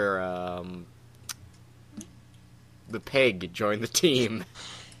after the pig joined the team.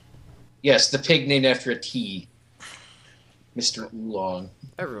 Yes, the pig named after a tea. Mr. Oolong.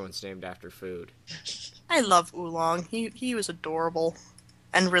 Everyone's named after food. I love Oolong. He was adorable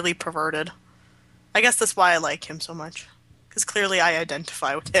and really perverted. I guess that's why I like him so much. Because clearly I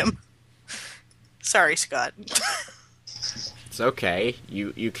identify with him. Sorry, Scott. It's okay.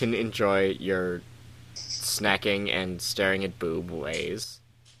 You can enjoy your snacking and staring at boob ways.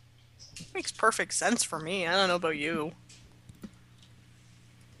 Makes perfect sense for me. I don't know about you.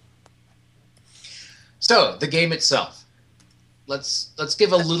 So, the game itself. Let's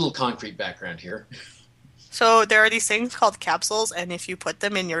give a little concrete background here. So there are these things called capsules, and if you put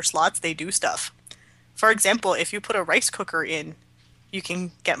them in your slots, they do stuff. For example, if you put a rice cooker in, you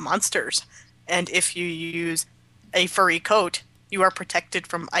can get monsters. And if you use a furry coat, you are protected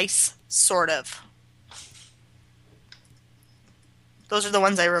from ice, sort of. Those are the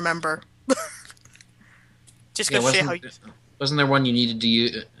ones I remember. Just go show you how you... Wasn't there one you needed to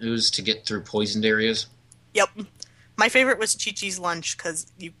use to get through poisoned areas? Yep. My favorite was Chi-Chi's lunch,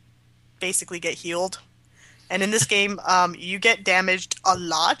 because you basically get healed. And in this game, you get damaged a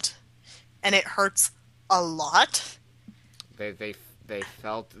lot, and it hurts a lot. They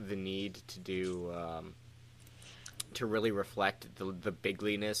felt the need to do to really reflect the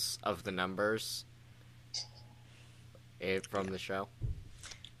bigliness of the numbers from the show.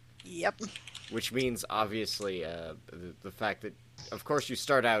 Yep. Which means obviously the fact that, of course, you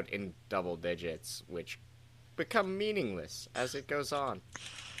start out in double digits, which become meaningless as it goes on.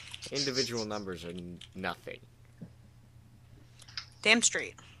 Individual numbers are nothing. Damn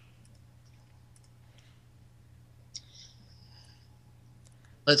straight.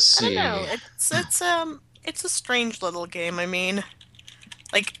 Let's see. I don't know. It's a strange little game. I mean,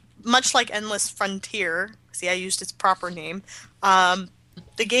 like much like Endless Frontier. See, I used its proper name.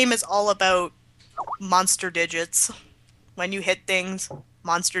 The game is all about monster digits. When you hit things,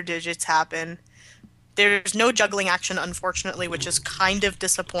 monster digits happen. There's no juggling action, unfortunately, which is kind of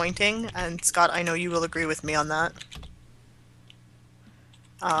disappointing. And Scott, I know you will agree with me on that.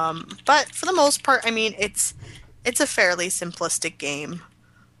 But for the most part, I mean, it's a fairly simplistic game.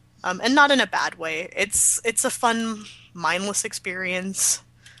 And not in a bad way. It's a fun, mindless experience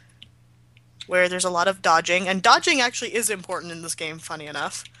where there's a lot of dodging, and dodging actually is important in this game, funny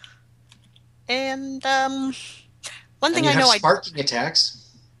enough. And one thing I know, sparking attacks.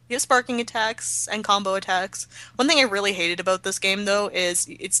 You have sparking attacks and combo attacks. One thing I really hated about this game, though, is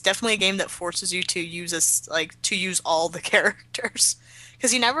it's definitely a game that forces you to use all the characters.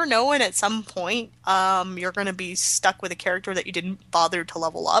 Because you never know when at some point you're going to be stuck with a character that you didn't bother to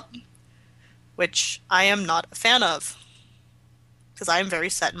level up, which I am not a fan of, because I am very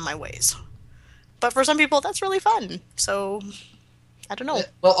set in my ways. But for some people, that's really fun, so I don't know.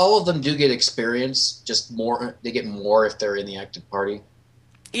 Well, all of them do get experience, just more. They get more if they're in the active party.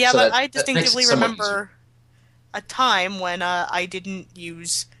 Yeah, so but I distinctively remember a time when I didn't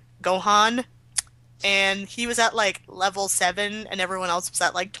use Gohan, and he was at like level 7 and everyone else was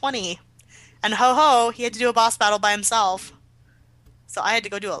at like 20. And ho-ho, he had to do a boss battle by himself. So I had to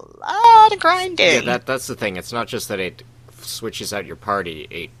go do a lot of grinding. Yeah, that's the thing. It's not just that it switches out your party.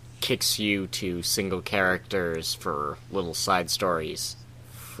 It kicks you to single characters for little side stories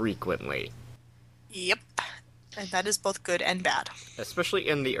frequently. Yep. And that is both good and bad. Especially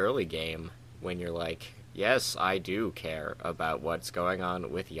in the early game, when you're like, yes, I do care about what's going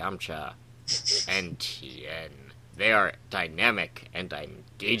on with Yamcha and Tien. They are dynamic and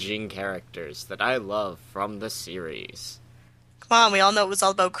engaging characters that I love from the series. Come on, we all know it was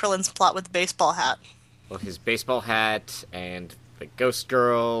all about Krillin's plot with the baseball hat. Well, his baseball hat and the ghost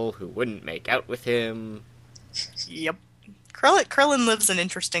girl who wouldn't make out with him. Yep. Krillin lives an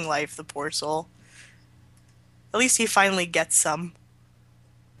interesting life, the poor soul. At least he finally gets some.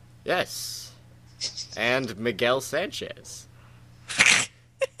 Yes. And Miguel Sanchez.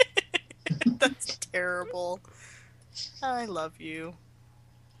 That's terrible. I love you.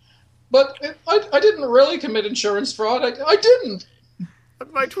 But I didn't really commit insurance fraud. I didn't.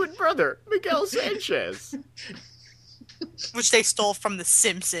 My twin brother, Miguel Sanchez. Which they stole from The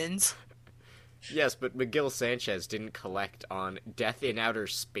Simpsons. Yes, but Miguel Sanchez didn't collect on Death in Outer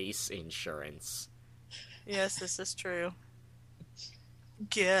Space insurance. Yes, this is true.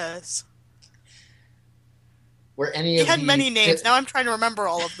 Guess. Were any He of had you many names. Now I'm trying to remember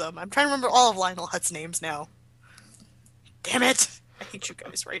all of them. I'm trying to remember all of Lionel Hutz' names now. Damn it! I hate you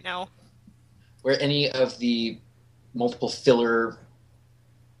guys right now. Were any of the multiple filler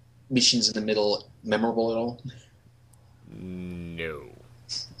missions in the middle memorable at all? No.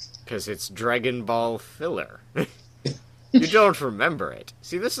 Because it's Dragon Ball filler. You don't remember it.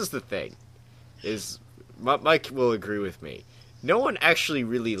 See, this is the thing. Mike will agree with me. No one actually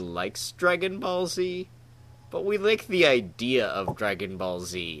really likes Dragon Ball Z, but we like the idea of Dragon Ball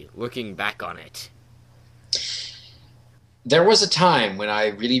Z, looking back on it. There was a time when I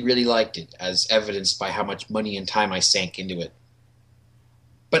really, really liked it, as evidenced by how much money and time I sank into it.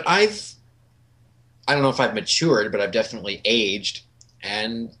 But I don't know if I've matured, but I've definitely aged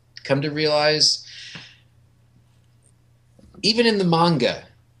and come to realize, even in the manga,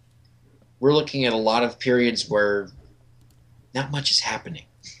 we're looking at a lot of periods where not much is happening.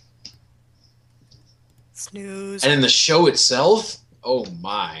 Snooze. And in the show itself, oh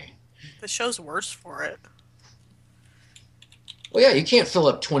my. The show's worse for it. Well, yeah, you can't fill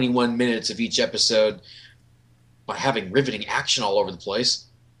up 21 minutes of each episode by having riveting action all over the place.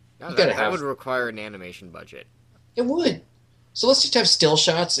 No, that would require an animation budget. It would. So let's just have still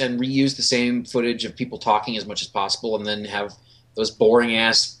shots and reuse the same footage of people talking as much as possible, and then have those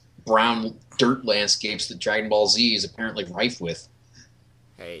boring-ass brown dirt landscapes that Dragon Ball Z is apparently rife with.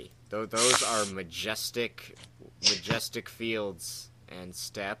 Hey, those are majestic fields and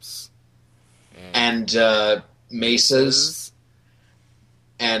steppes. And mesas.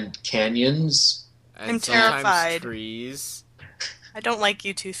 And canyons. I'm terrified. Trees. I don't like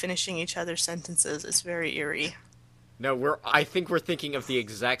you two finishing each other's sentences. It's very eerie. No, I think we're thinking of the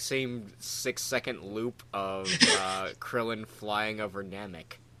exact same 6-second loop of Krillin flying over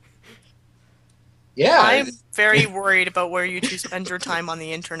Namek. Yeah. I'm very worried about where you two spend your time on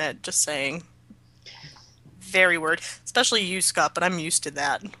the internet, just saying. Very worried. Especially you, Scott, but I'm used to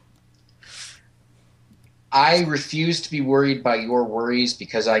that. I refuse to be worried by your worries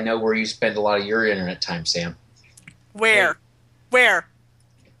because I know where you spend a lot of your internet time, Sam. Where? Hey. Where?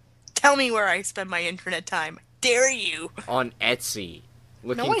 Tell me where I spend my internet time. Dare you? On Etsy.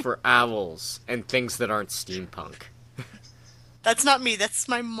 Looking for owls and things that aren't steampunk. That's not me. That's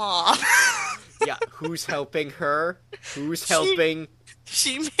my mom. Yeah, who's helping her? Who's helping?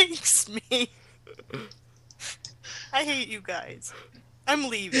 She makes me. I hate you guys. I'm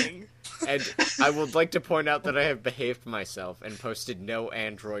leaving. And I would like to point out that I have behaved myself and posted no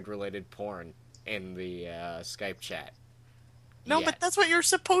Android-related porn in the Skype chat. No, but that's what you're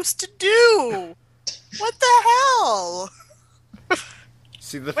supposed to do! What the hell?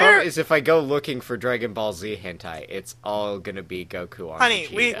 See, the problem is if I go looking for Dragon Ball Z hentai, it's all gonna be Goku on Honey,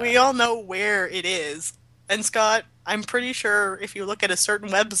 Vegeta. we all know where it is. And Scott, I'm pretty sure if you look at a certain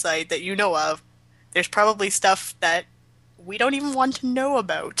website that you know of, there's probably stuff that we don't even want to know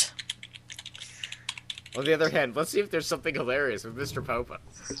about. On the other hand, let's see if there's something hilarious with Mr. Popo.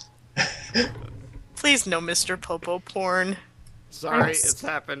 Please no Mr. Popo porn. Sorry, it's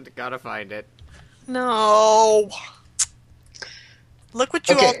happened. Gotta find it. No. Look what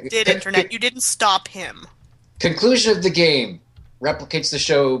you all did, Internet. You didn't stop him. Conclusion of the game replicates the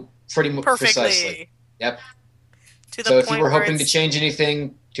show pretty precisely. Yep. So if you were hoping to change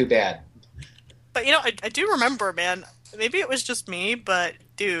anything, too bad. But you know, I do remember, man. Maybe it was just me, but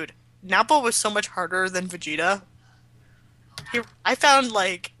dude, Nappa was so much harder than Vegeta. I found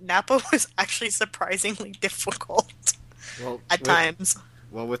like Nappa was actually surprisingly difficult at times.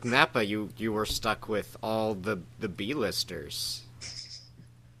 Well, with Nappa, you were stuck with all the B-listers.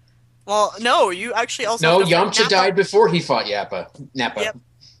 Well, no, you actually also... No, Yamcha died before he fought Nappa. Yep.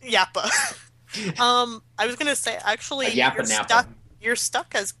 Yappa. I was gonna say, actually, you're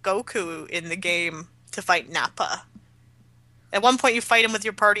stuck as Goku in the game to fight Nappa. At one point you fight him with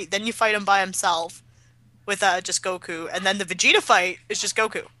your party, then you fight him by himself with just Goku, and then the Vegeta fight is just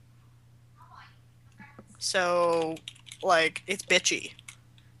Goku. So, like, it's bitchy.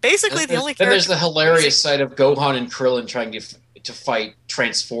 Basically, the only Then there's character... the hilarious side of Gohan and Krillin trying to fight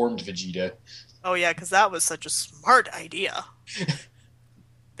transformed Vegeta. Oh, yeah, because that was such a smart idea.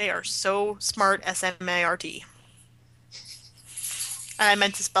 They are so smart, S-M-A-R-T. And I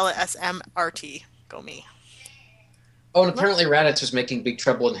meant to spell it S-M-R-T. Go me. Oh, and apparently Raditz was making Big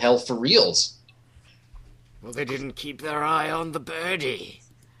Trouble in Hell for reals. Well, they didn't keep their eye on the birdie.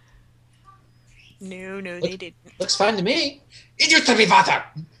 No, they didn't. Looks fine to me. It used to be water.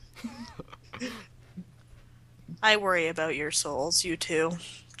 I worry about your souls, you two.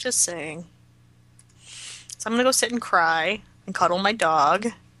 Just saying. So I'm gonna go sit and cry and cuddle my dog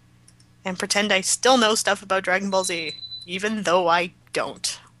and pretend I still know stuff about Dragon Ball Z, even though I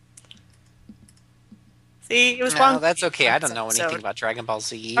don't. See, it was wrong. No, that's okay. I don't know episode. anything about Dragon Ball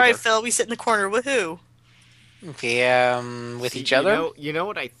Z either. All right, Phil, we sit in the corner. Woohoo! Okay, with each other. You know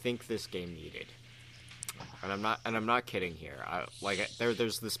what I think this game needed, and I'm not kidding here.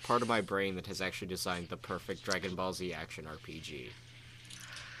 There's this part of my brain that has actually designed the perfect Dragon Ball Z action RPG.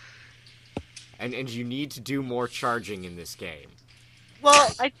 And you need to do more charging in this game.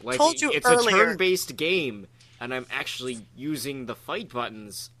 Well, I told you it's earlier. It's a turn-based game, and I'm actually using the fight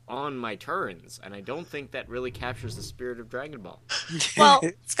buttons on my turns, and I don't think that really captures the spirit of Dragon Ball. Well,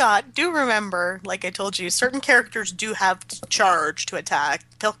 Scott, do remember, like I told you, certain characters do have to charge to attack.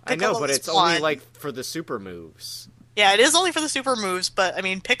 I know, but it's only like for the super moves. Yeah, it is only for the super moves, but I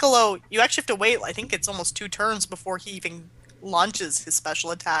mean, Piccolo, you actually have to wait, I think it's almost 2 turns before he even launches his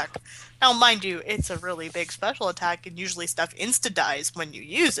special attack. Now, mind you, it's a really big special attack, and usually stuff insta-dies when you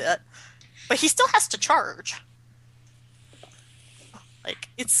use it, but he still has to charge. Like,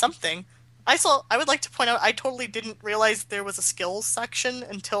 it's something. I would like to point out, I totally didn't realize there was a skills section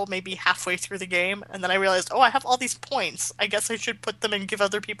until maybe halfway through the game, and then I realized, oh, I have all these points. I guess I should put them and give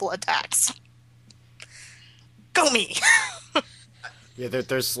other people attacks. Go me! Yeah,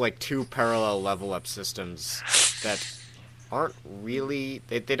 there's like 2 parallel level up systems that aren't really...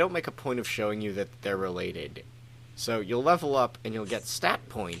 They don't make a point of showing you that they're related. So you'll level up and you'll get stat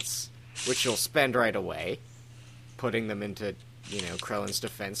points, which you'll spend right away, putting them into, Krillin's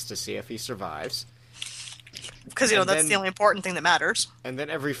defense to see if he survives. Because, that's the only important thing that matters. And then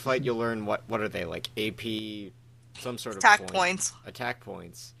every fight you'll learn what are they, like AP, some sort of attack points. Attack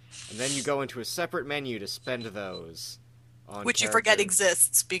points. And then you go into a separate menu to spend those on which you forget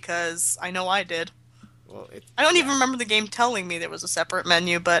exists, because I know I did. Well, I don't even remember the game telling me there was a separate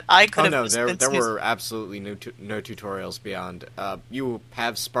menu, but I could have... Oh no, there were absolutely no tutorials beyond. You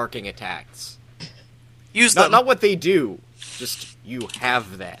have sparking attacks. Use them. Not what they do, just you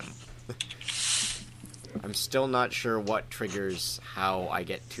have them. I'm still not sure what triggers how I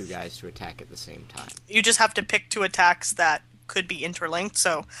get 2 guys to attack at the same time. You just have to pick 2 attacks that could be interlinked.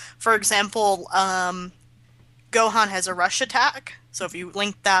 So, for example, Gohan has a rush attack. So if you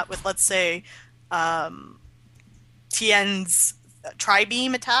link that with, let's say, Tien's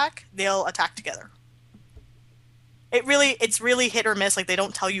tri-beam attack, they'll attack together. It's really hit or miss. Like, they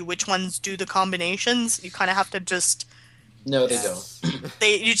don't tell you which ones do the combinations. You kind of have to just... No, they don't.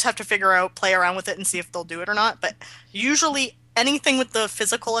 You just have to play around with it and see if they'll do it or not. But usually anything with the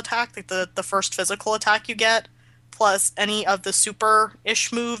physical attack, like the first physical attack you get, plus any of the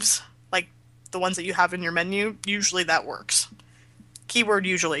super-ish moves, like the ones that you have in your menu, usually that works. Keyword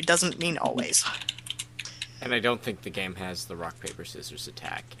usually doesn't mean always. And I don't think the game has the rock, paper, scissors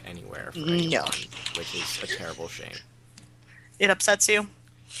attack anywhere for anyone, which is a terrible shame. It upsets you?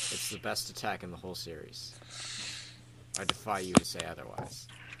 It's the best attack in the whole series. I defy you to say otherwise.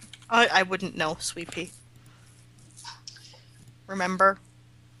 I wouldn't know, Sweet Pea. Remember?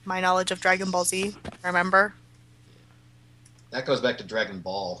 My knowledge of Dragon Ball Z? Remember? That goes back to Dragon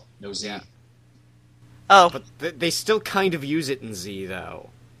Ball. No Z. Yeah. Oh. But they still kind of use it in Z, though.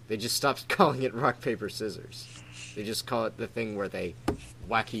 They just stopped calling it rock, paper, scissors. They just call it the thing where they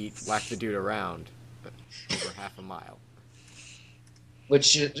whack the dude around over half a mile.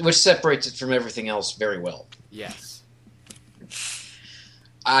 Which separates it from everything else very well. Yes.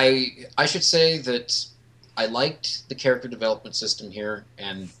 I should say that I liked the character development system here,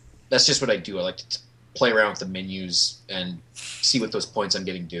 and that's just what I do. I like to play around with the menus and see what those points I'm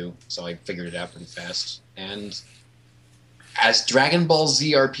getting do, so I figured it out pretty fast. And as Dragon Ball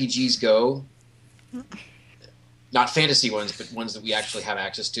Z RPGs go, not fantasy ones, but ones that we actually have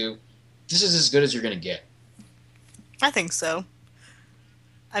access to, this is as good as you're going to get. I think so.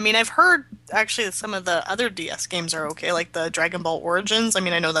 I mean, I've heard, actually, that some of the other DS games are okay, like the Dragon Ball Origins. I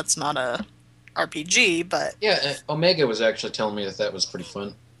mean, I know that's not a RPG, but... Yeah, Omega was actually telling me that was pretty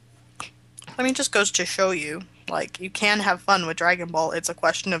fun. I mean, it just goes to show you, like, you can have fun with Dragon Ball. It's a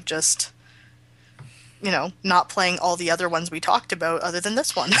question of just not playing all the other ones we talked about other than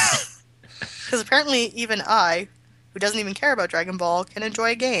this one. Because apparently even I, who doesn't even care about Dragon Ball, can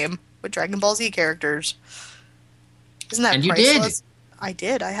enjoy a game with Dragon Ball Z characters. Isn't that And you priceless? did. I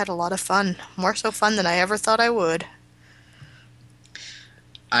did. I had a lot of fun. More so fun than I ever thought I would.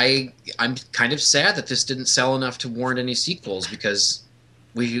 I'm kind of sad that this didn't sell enough to warrant any sequels, because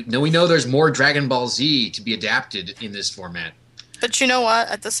we know there's more Dragon Ball Z to be adapted in this format. But you know what?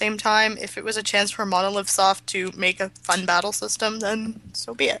 At the same time, if it was a chance for Monolith Soft to make a fun battle system, then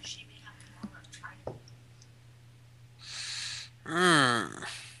so be it.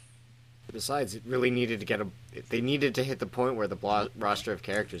 Besides, it really needed to they needed to hit the point where the roster of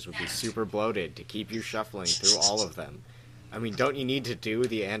characters would be super bloated to keep you shuffling through all of them. I mean, don't you need to do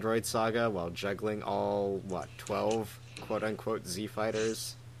the Android Saga while juggling all, 12 quote-unquote Z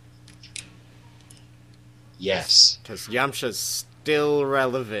fighters? Yes. Because Yamcha's still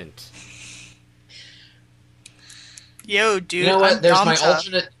relevant. Yo, dude, You know what? I'm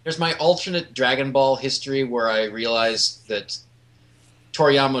There's my alternate Dragon Ball history where I realized that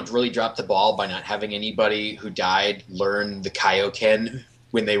Toriyama really dropped the ball by not having anybody who died learn the Kaioken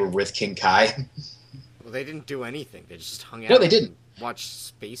when they were with King Kai. Well, they didn't do anything. They just hung out. No, they didn't. And watched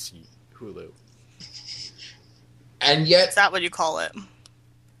Space Hulu. And yet, Is that what you call it?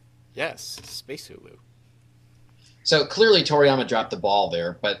 Yes, Space Hulu. so clearly Toriyama dropped the ball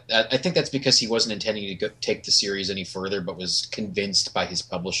there, but I think that's because he wasn't intending to take the series any further, but was convinced by his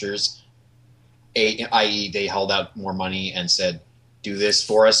publishers, i.e. they held out more money and said, do this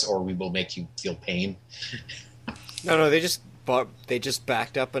for us or we will make you feel pain. No, they just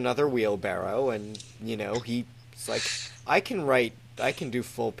backed up another wheelbarrow, and he's like, I can do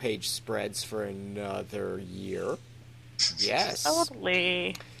full page spreads for another year. Yes.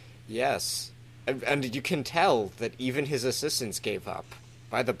 Totally. Yes. And you can tell that even his assistants gave up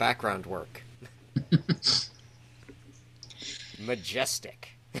by the background work. Majestic.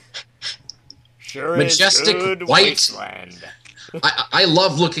 Sure Majestic is good white. wasteland. I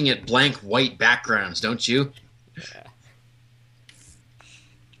love looking at blank white backgrounds, don't you?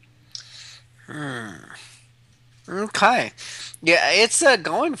 Okay. Yeah, it's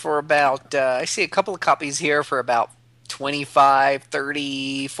going for about, I see a couple of copies here for about 25,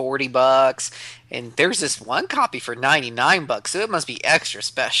 30, 40 bucks. And there's this one copy for 99 bucks, so it must be extra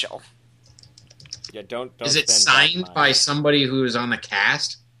special. Yeah, don't Is it spend that signed much. by somebody who is on the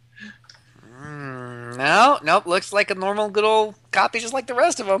cast? Nope. Looks like a normal good old copy just like the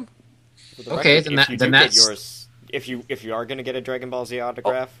rest of them. For the Okay, record, then if you do then get that's- yours, if you are going to get a Dragon Ball Z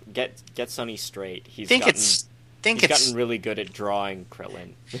autograph, get Sonny straight. He's Think gotten, it's he's gotten really good at drawing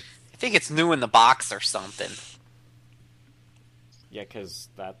Krillin. I think it's new in the box or something. Yeah, because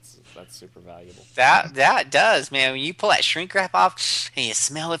that's super valuable. That does, man. When you pull that shrink wrap off and you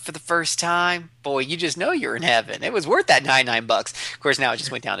smell it for the first time, boy, you just know you're in heaven. It was worth that 99 bucks. Of course, now it just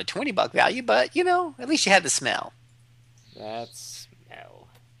went down to 20 buck value, but at least you had the smell. That's smell.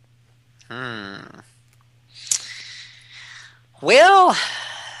 Well,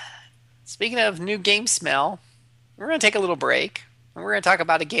 speaking of new game smell, we're going to take a little break. And we're going to talk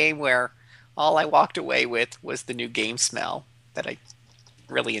about a game where all I walked away with was the new game smell that I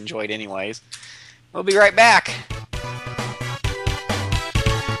really enjoyed anyways. We'll be right back.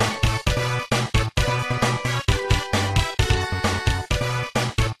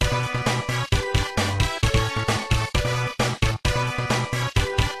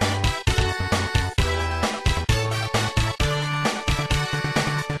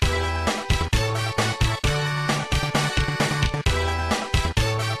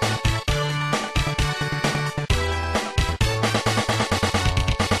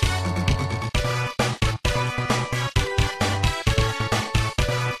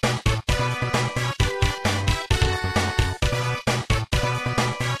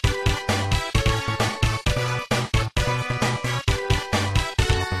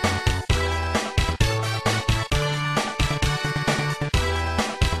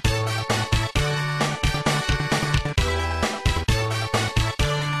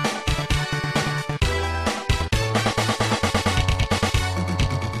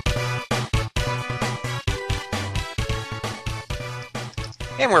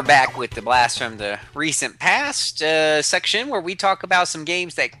 And we're back with the Blast from the Recent Past section where we talk about some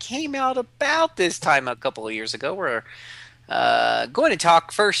games that came out about this time a couple of years ago. We're going to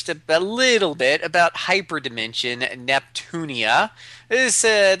talk first a little bit about Hyperdimension Neptunia.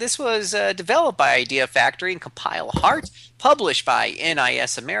 This was developed by Idea Factory and Compile Heart, published by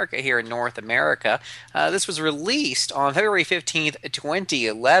NIS America here in North America. This was released on February 15th,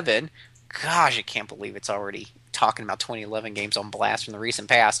 2011. Gosh, I can't believe it's already talking about 2011 games on blast from the recent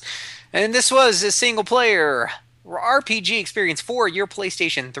past. And this was a single-player RPG experience for your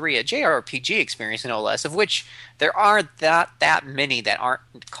PlayStation 3, a JRPG experience, no less, of which there aren't that many that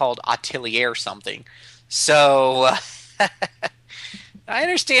aren't called Atelier something. So, I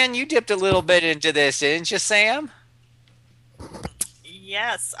understand you dipped a little bit into this, didn't you, Sam?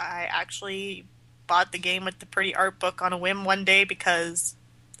 Yes, I actually bought the game with the pretty art book on a whim one day because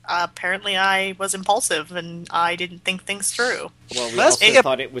apparently I was impulsive and I didn't think things through. Well, we also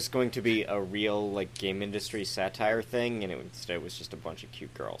thought it was going to be a real like game industry satire thing, and instead it was just a bunch of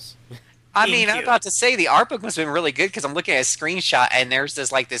cute girls. I mean, I'm about to say the art book must have been really good because I'm looking at a screenshot and there's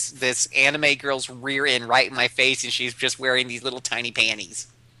this anime girl's rear end right in my face, and she's just wearing these little tiny panties.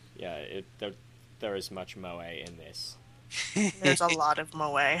 Yeah, there is much moe in this. There's a lot of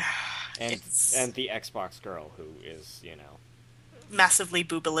moe. And the Xbox girl who is, massively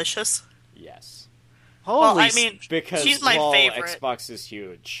boobalicious. Yes. Well, I mean, because she's my favorite. Xbox is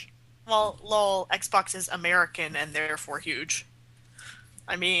huge. Well, lol, Xbox is American and therefore huge.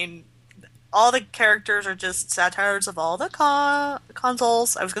 I mean, all the characters are just satires of all the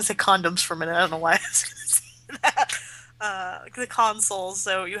consoles. I was going to say condoms for a minute. I don't know why I was going to say that. The consoles.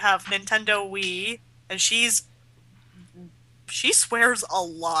 So you have Nintendo Wii, and she swears a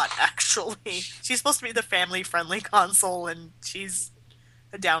lot, actually. She's supposed to be the family-friendly console, and she's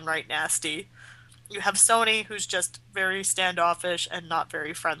downright nasty. You have Sony, who's just very standoffish and not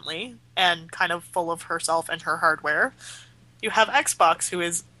very friendly, and kind of full of herself and her hardware. You have Xbox, who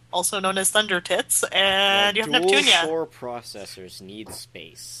is also known as Thunder Tits, and you have Neptunia. Dual-core processors need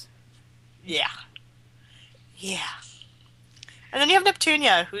space. Yeah. And then you have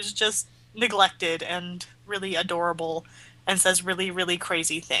Neptunia, who's just neglected and really adorable, and says really, really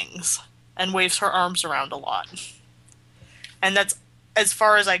crazy things, and waves her arms around a lot. And that's as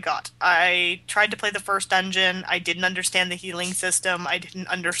far as I got. I tried to play the first dungeon. I didn't understand the healing system. I didn't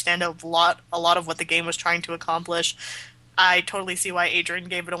understand a lot of what the game was trying to accomplish. I totally see why Adrian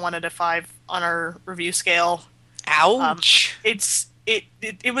gave it a 1 out of 5 on our review scale. Ouch!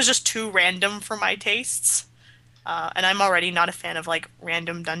 It was just too random for my tastes. And I'm already not a fan of,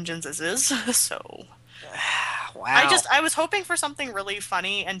 random dungeons as is, so... Wow. I was hoping for something really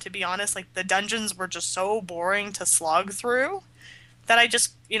funny, and to be honest, the dungeons were just so boring to slog through that I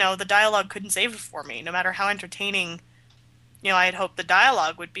just, the dialogue couldn't save it for me. No matter how entertaining, I had hoped the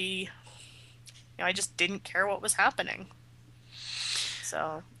dialogue would be, I just didn't care what was happening.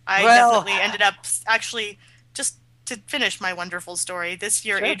 So I definitely ended up, actually, just to finish my wonderful story, this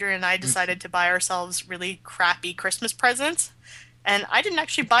year Adrian and I decided to buy ourselves really crappy Christmas presents. And I didn't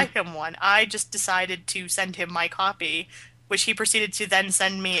actually buy him one. I just decided to send him my copy, which he proceeded to then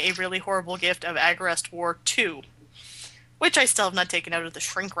send me a really horrible gift of Agarest War 2, which I still have not taken out of the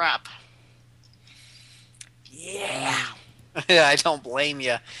shrink wrap. Yeah. I don't blame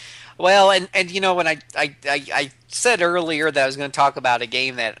you. Well, and when I said earlier that I was going to talk about a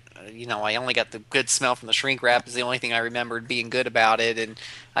game that, I only got the good smell from the shrink wrap is the only thing I remembered being good about it, and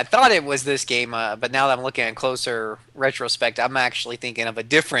I thought it was this game, but now that I'm looking at closer retrospect, I'm actually thinking of a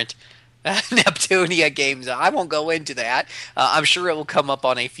different Neptunia game. So I won't go into that. I'm sure it will come up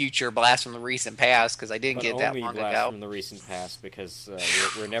on a future Blast from the Recent Past, because I didn't get that long Blast ago. From the Recent Past, because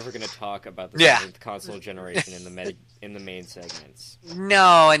we're never going to talk about the 7th console generation in the main segments.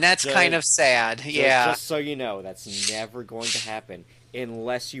 No, and that's kind of sad. Just so you know, that's never going to happen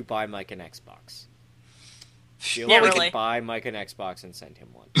unless you buy Mike an Xbox. We could buy Mike an Xbox and send him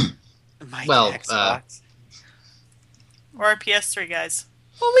one. Xbox. Or a PS3, guys.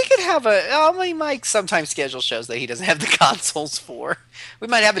 Well, we could have Mike sometimes schedule shows that he doesn't have the consoles for. We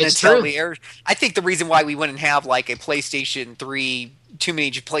might have an Atelier. I think the reason why we wouldn't have a PlayStation 3, too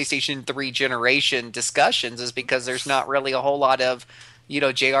many PlayStation 3 generation discussions is because there's not really a whole lot of,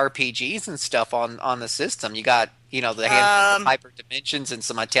 JRPGs and stuff on the system. You got, the handful of Hyper Dimensions and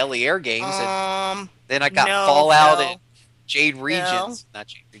some Atelier games. And then I got Fallout and Jade Regions. Not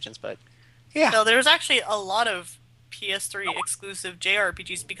Jade Regions, but yeah. No, there's actually a lot of PS3 exclusive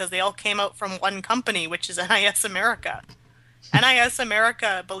JRPGs because they all came out from one company, which is NIS America. NIS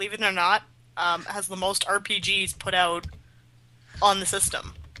America, believe it or not, has the most RPGs put out on the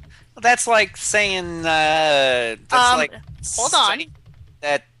system. Well, that's like saying hold on.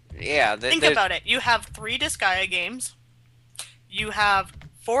 Think Think about it. You have 3 Disgaea games. You have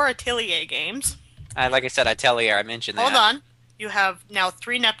 4 Atelier games. Like I said, Atelier, I mentioned that. Hold on. You have now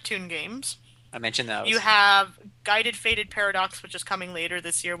 3 Neptune games. I mentioned those. You have Guided Fated Paradox, which is coming later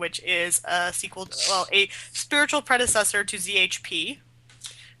this year, which is a sequel, a spiritual predecessor to ZHP.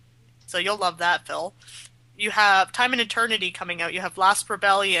 So you'll love that, Phil. You have Time and Eternity coming out. You have Last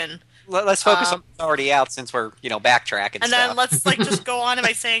Rebellion. let's focus on what's already out since we're backtracking. And then let's just go on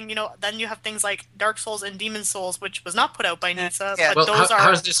by saying then you have things like Dark Souls and Demon Souls, which was not put out by NISA, but Well, those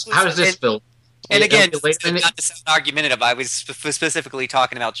how does this feel? And again, not to sound argumentative, I was specifically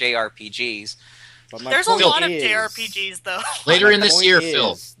talking about JRPGs. There's a lot of JRPGs, though. Later in this year,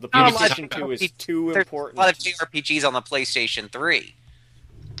 Phil. The PlayStation 2 is too important. There's a lot of JRPGs on the PlayStation 3.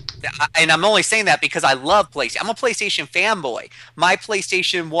 And I'm only saying that because I love PlayStation. I'm a PlayStation fanboy. My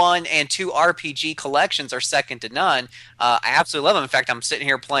PlayStation 1 and 2 RPG collections are second to none. I absolutely love them. In fact, I'm sitting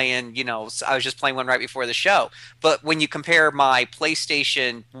here playing, I was just playing one right before the show. But when you compare my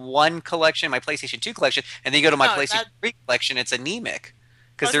PlayStation 1 collection, my PlayStation 2 collection, and then you go to my PlayStation 3 collection, it's anemic.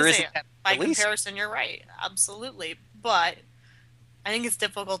 Because there isn't that by comparison, you're right. Absolutely. But I think it's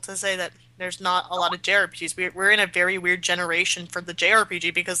difficult to say that there's not a lot of JRPGs. We're in a very weird generation for the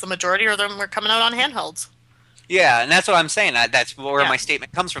JRPG because the majority of them were coming out on handhelds. Yeah, and that's what I'm saying. That's where my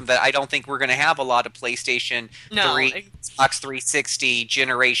statement comes from, that I don't think we're going to have a lot of PlayStation 3, Xbox 360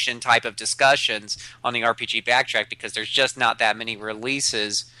 generation type of discussions on the RPG Backtrack because there's just not that many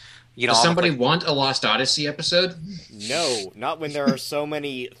releases. Does somebody want a Lost Odyssey episode? No, not when there are so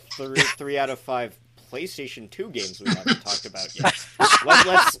many 3 out of 5 PlayStation 2 games we haven't talked about yet.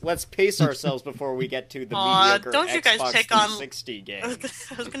 Let's pace ourselves before we get to the mediocre don't you guys Xbox pick 360 game. I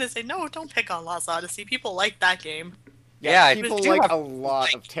was going to say, no, don't pick on Lost Odyssey. People like that game. Yeah, people like a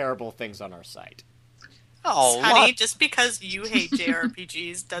lot of terrible things on our site. Oh, honey, just because you hate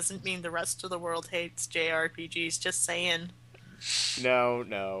JRPGs doesn't mean the rest of the world hates JRPGs. Just saying.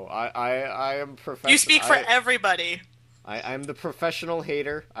 No, I am professional. You speak for everybody. I'm the professional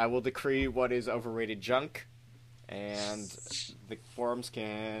hater. I will decree what is overrated junk, and the forums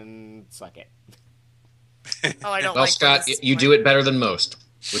can suck it. Oh, I don't well, like Scott, you do it better than most,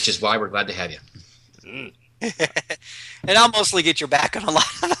 which is why we're glad to have you. And I'll mostly get your back on a lot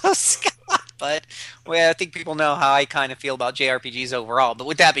of those, Scott. But I think people know how I kind of feel about JRPGs overall. But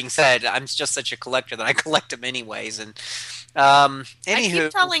with that being said, I'm just such a collector that I collect them anyways. And I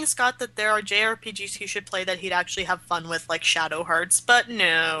keep telling Scott that there are JRPGs he should play that he'd actually have fun with, like Shadow Hearts, but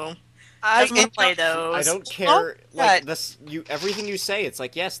no. I doesn't want to play those. I don't care. Everything you say, it's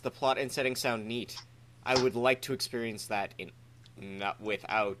like, yes, the plot and setting sound neat. I would like to experience that not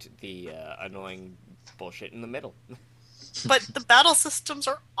without the annoying bullshit in the middle. But the battle systems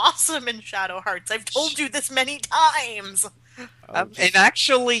are awesome in Shadow Hearts. I've told you this many times. And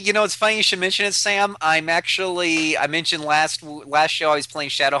actually, it's funny you should mention it, Sam. I mentioned last show I was playing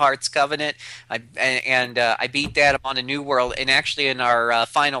Shadow Hearts Covenant, I beat that. I'm on a new world, and actually in our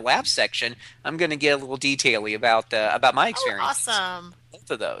final lab section, I'm going to get a little detaily about my experience. Oh, awesome!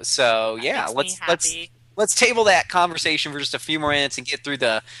 Both of those. So yeah, let's table that conversation for just a few more minutes and get through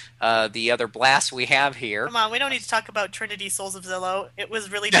the other blasts we have here. Come on, we don't need to talk about Trinity Souls of Zillow. It was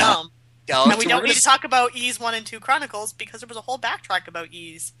really dumb. And we don't need to talk about Ys 1 and 2 Chronicles because there was a whole backtrack about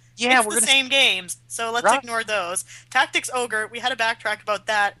Ys. Yeah, it's the same games, so let's ignore those. Tactics Ogre, we had a backtrack about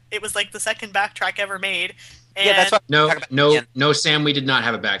that. It was like the second backtrack ever made. And yeah, that's what No, Sam, we did not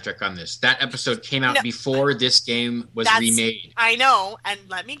have a backtrack on this. That episode came out before this game was remade. I know, and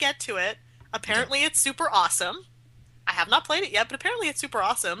let me get to it. Apparently it's super awesome. I have not played it yet, but apparently it's super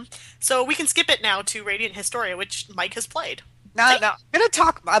awesome. So we can skip it now to Radiant Historia, which Mike has played. No, I'm gonna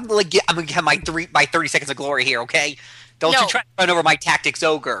talk. I'm gonna have my 30 seconds of glory here, okay? Don't you try to run over my Tactics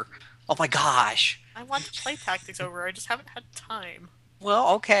Ogre. Oh my gosh. I want to play Tactics Ogre. I just haven't had time.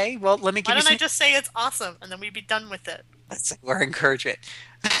 Well, okay. Well, let me give you Why don't I just say it's awesome, and then we'd be done with it? Let's say we're encouragement.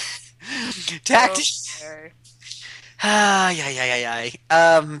 Tactics. Yeah.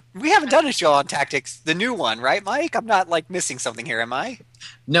 We haven't done a show on Tactics, the new one, right, Mike? I'm not missing something here, am I?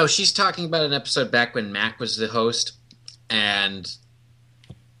 No, she's talking about an episode back when Mac was the host, and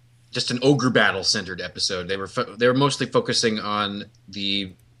just an ogre battle centered episode. They were mostly focusing on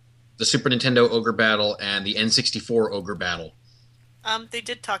the Super Nintendo ogre battle and the N64 ogre battle. They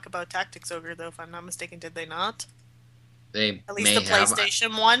did talk about Tactics Ogre, though, if I'm not mistaken, did they not? They At least the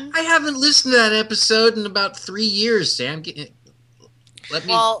PlayStation one? I haven't listened to that episode in about 3 years, Sam. Let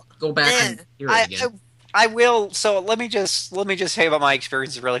me go back and hear it again. I will. So let me just say about my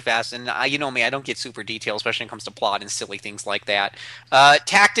experiences really fast. And you know me, I don't get super detailed, especially when it comes to plot and silly things like that.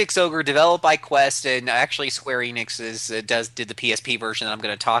 Tactics Ogre, developed by Quest, and actually Square Enix did the PSP version that I'm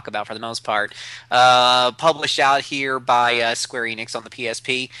going to talk about for the most part. Published out here by Square Enix on the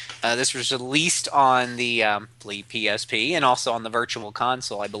PSP. This was released on the PSP and also on the Virtual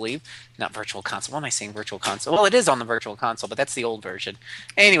Console, I believe. Not Virtual Console. What am I saying? Virtual Console. Well, it is on the Virtual Console, but that's the old version.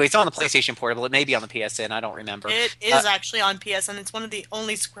 Anyway, it's on the PlayStation Portable. It may be on the PSN. I don't remember. It is actually on PSN. It's one of the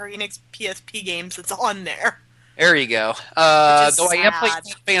only Square Enix PSP games that's on there. There you go. Which is Though I am playing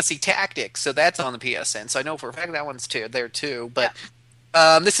sad. Fancy Tactics, so that's on the PSN. So I know for a fact that one's there too. But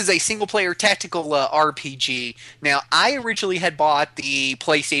this is a single-player tactical RPG. Now, I originally had bought the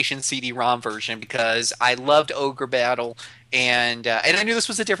PlayStation CD-ROM version because I loved Ogre Battle, and I knew this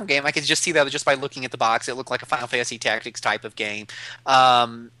was a different game. I could just see that just by looking at the box. It looked like a Final Fantasy Tactics type of game.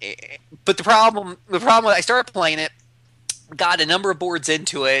 But the problem I started playing it, got a number of boards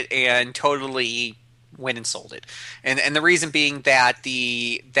into it, and totally went and sold it. And the reason being that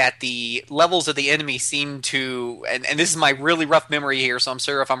the levels of the enemy seem to, and this is my really rough memory here, so I'm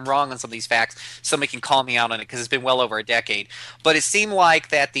sure if I'm wrong on some of these facts, somebody can call me out on it because it's been well over a decade. But it seemed like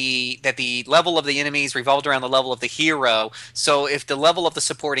that the level of the enemies revolved around the level of the hero. So if the level of the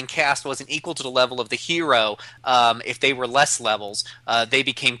supporting cast wasn't equal to the level of the hero, if they were less levels, they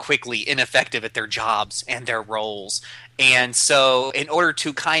became quickly ineffective at their jobs and their roles. And so in order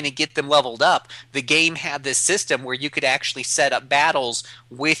to kind of get them leveled up, the game had this system where you could actually set up battles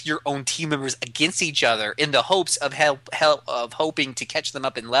with your own team members against each other in the hopes of hoping to catch them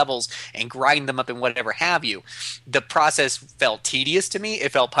up in levels and grind them up and whatever have you. The process felt tedious to me.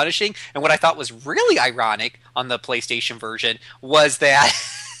 It felt punishing. And what I thought was really ironic on the PlayStation version was that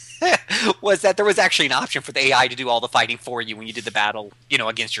there was actually an option for the AI to do all the fighting for you when you did the battle,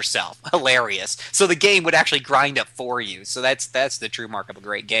 against yourself. Hilarious. So the game would actually grind up for you. So that's the true mark of a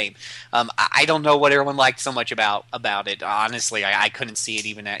great game. I don't know what everyone liked so much about it. Honestly, I couldn't see it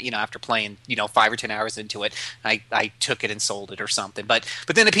even after playing 5 or 10 hours into it. I took it and sold it or something. But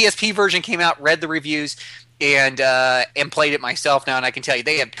then the PSP version came out, read the reviews, and played it myself now, and I can tell you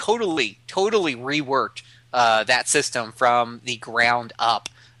they have totally reworked that system from the ground up.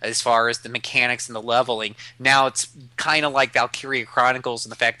 As far as the mechanics and the leveling. Now it's kind of like Valkyria Chronicles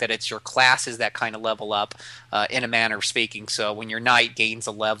in the fact that it's your classes that kind of level up in a manner of speaking. So when your knight gains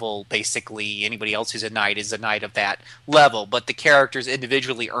a level, basically anybody else who's a knight is a knight of that level. But the characters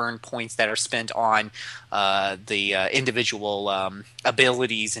individually earn points that are spent on the individual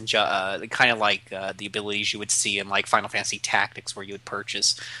abilities and kind of like the abilities you would see in like Final Fantasy Tactics where you would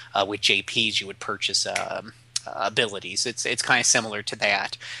purchase with JPs, you would purchase abilities. It's kind of similar to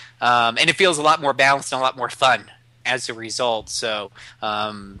that, and it feels a lot more balanced and a lot more fun as a result. So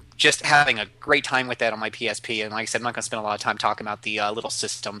just having a great time with that on my PSP. And like I said, I'm not going to spend a lot of time talking about the little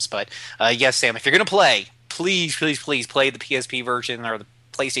systems, but yes, Sam, if you're going to play, please play the PSP version or the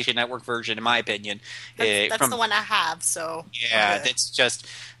PlayStation Network version, in my opinion. That's the one I have, so... Yeah, that's just,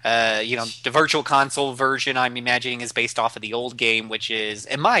 the Virtual Console version, I'm imagining, is based off of the old game, which is,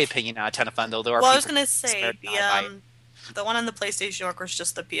 in my opinion, not a ton of fun, though. I was going to say, the one on the PlayStation Network was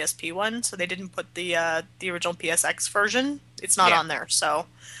just the PSP one, so they didn't put the original PSX version. It's not on there, so...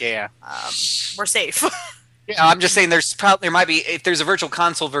 Yeah. We're safe. Yeah, I'm just saying there might be, if there's a Virtual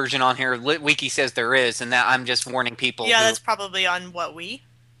Console version on here, Wiki says there is, and that I'm just warning people. Yeah, that's probably on Wii?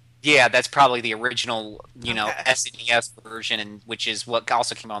 Yeah, that's probably the original, SNES version, and which is what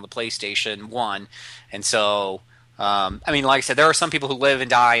also came out on the PlayStation 1. And so, like I said, there are some people who live and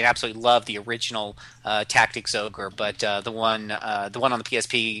die and absolutely love the original Tactics Ogre, but the one on the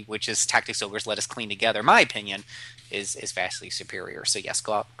PSP, which is Tactics Ogre's Let Us Clean Together, in my opinion, is vastly superior. So yes,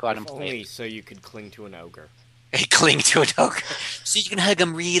 go out and play only it. So you could cling to an ogre. Cling to an ogre, so you can hug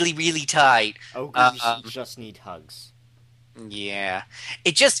them really, really tight. Ogres just need hugs. Yeah,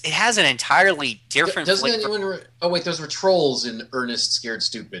 it has an entirely different. Doesn't flavor. anyone? Oh wait, those were trolls in Ernest Scared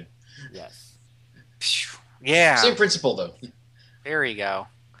Stupid. Yes. Yeah. Same principle though. There you go.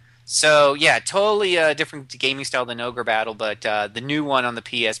 So yeah, totally different gaming style than Ogre Battle, but the new one on the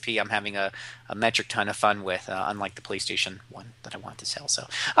PSP, I'm having a metric ton of fun with, unlike the PlayStation one that I want to sell. So,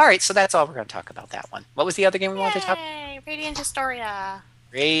 all right, so that's all we're going to talk about that one. What was the other game we wanted to talk? Radiant Historia.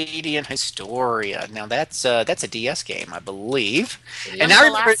 Radiant Historia. Now that's a DS game, I believe. And now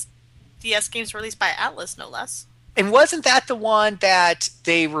the last DS games released by Atlas, no less. And wasn't that the one that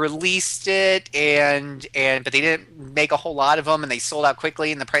they released it but they didn't make a whole lot of them and they sold out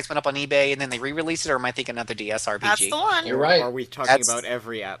quickly and the price went up on eBay and then they re-released it, or am I thinking another DS RPG? That's the one. You're right. Or are we talking about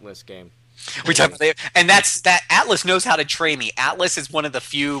every Atlas game? We talk about and that Atlas knows how to train me. Atlas is one of the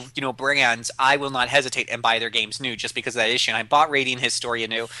few, brands I will not hesitate and buy their games new just because of that issue. And I bought Radiant Historia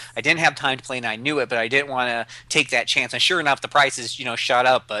new. I didn't have time to play and I knew it, but I didn't want to take that chance. And sure enough, the prices, shot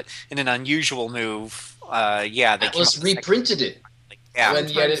up, but in an unusual move, they Atlas reprinted it. Yeah, when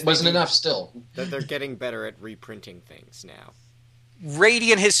yet it wasn't enough still. They're getting better at reprinting things now.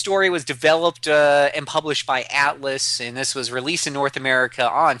 Radiant Historia was developed and published by Atlas, and this was released in North America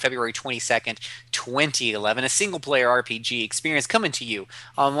on February 22nd, 2011. A single-player RPG experience coming to you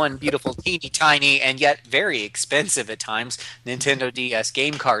on one beautiful, teeny tiny, and yet very expensive at times Nintendo DS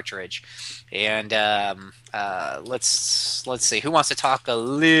game cartridge. And let's see, who wants to talk a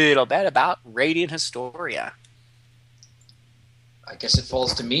little bit about Radiant Historia? I guess it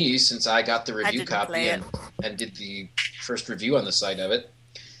falls to me since I got the review copy play and did the first review on the site of it.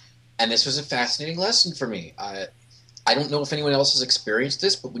 And this was a fascinating lesson for me. I don't know if anyone else has experienced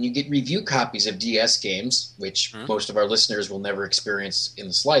this, but when you get review copies of DS games, which most of our listeners will never experience in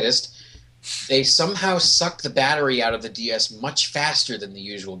the slightest, they somehow suck the battery out of the DS much faster than the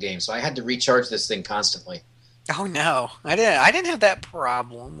usual game. So I had to recharge this thing constantly. Oh no, I didn't have that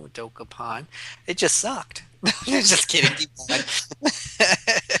problem with Dokapon. It just sucked. Just kidding. Keep going.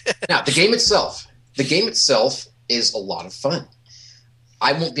 Now, the game itself is a lot of fun.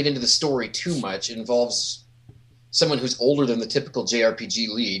 I won't get into the story too much. It involves someone who's older than the typical JRPG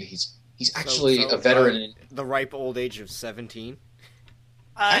lead. He's actually a veteran. The ripe old age of 17?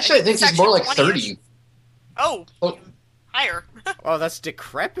 Actually, I think he's more like 30. Oh, higher. Oh, that's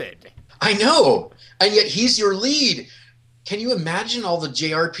decrepit. I know, and yet he's your lead. Can you imagine all the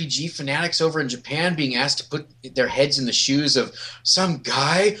JRPG fanatics over in Japan being asked to put their heads in the shoes of some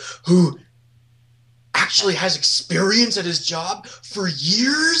guy who actually has experience at his job for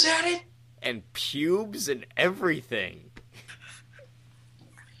years at it? And pubes and everything.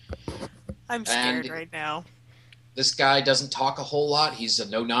 I'm scared right now. This guy doesn't talk a whole lot. He's a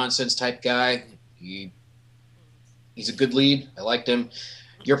no-nonsense type guy. He's a good lead. I liked him.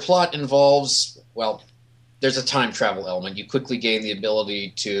 Your plot involves, well, there's a time travel element. You quickly gain the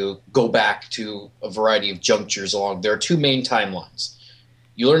ability to go back to a variety of junctures along. There are two main timelines.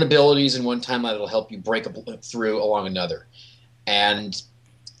 You learn abilities in one timeline that will help you break through along another. And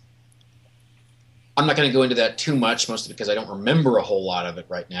I'm not going to go into that too much, mostly because I don't remember a whole lot of it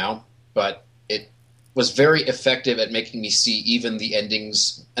right now. But it was very effective at making me see even the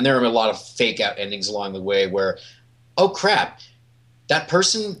endings. And there are a lot of fake-out endings along the way where, oh crap, that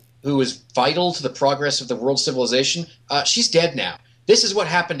person who was vital to the progress of the world civilization, she's dead now. This is what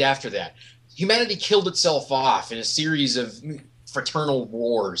happened after that. Humanity killed itself off in a series of fraternal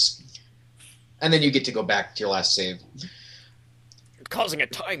wars. And then you get to go back to your last save. You're causing a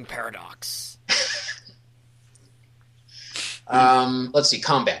time paradox. Let's see,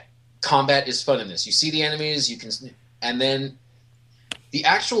 combat. Combat is fun in this. You see the enemies, and then the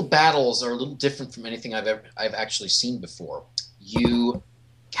actual battles are a little different from anything I've actually seen before. You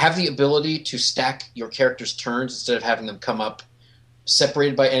have the ability to stack your character's turns instead of having them come up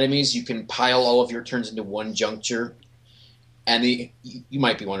separated by enemies. You can pile all of your turns into one juncture. And you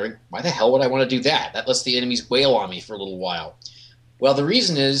might be wondering, why the hell would I want to do that? That lets the enemies wail on me for a little while. Well, the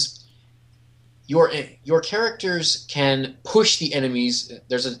reason is your characters can push the enemies.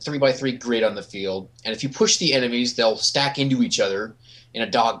 There's a 3x3 grid on the field. And if you push the enemies, they'll stack into each other in a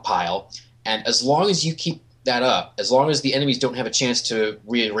dog pile. And as long as you keep that up, as long as the enemies don't have a chance to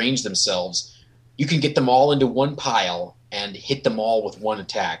rearrange themselves, you can get them all into one pile and hit them all with one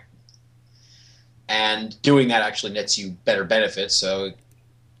attack. And doing that actually nets you better benefits, so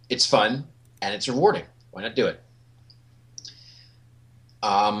it's fun and it's rewarding. Why not do it?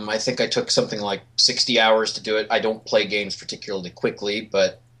 I think I took something like 60 hours to do it. I don't play games particularly quickly,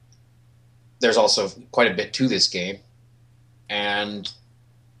 but there's also quite a bit to this game. And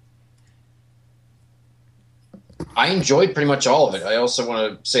I enjoyed pretty much all of it. I also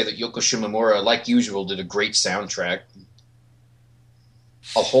want to say that Yoko Shimomura, like usual, did a great soundtrack.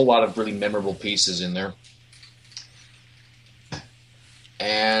 A whole lot of really memorable pieces in there.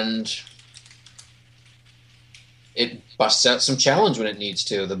 And it busts out some challenge when it needs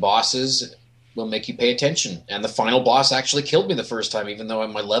to. The bosses will make you pay attention. And the final boss actually killed me the first time, even though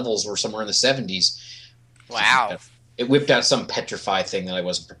my levels were somewhere in the 70s. Wow. It whipped out some petrify thing that I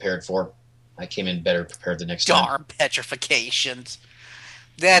wasn't prepared for. I came in better prepared the next time. Darn petrifications.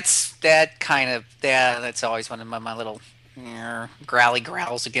 That's always one of my little growly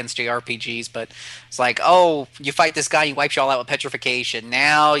growls against JRPGs, but it's like, oh, you fight this guy, he wipes you all out with petrification.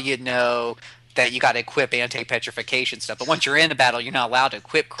 Now you know that you got to equip anti-petrification stuff. But once you're in the battle, you're not allowed to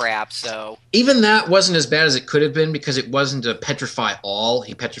equip crap, so... Even that wasn't as bad as it could have been, because it wasn't a petrify all.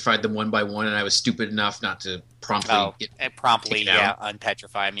 He petrified them one by one, and I was stupid enough not to promptly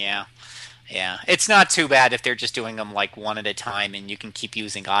unpetrify them, yeah. Yeah, it's not too bad if they're just doing them like one at a time, and you can keep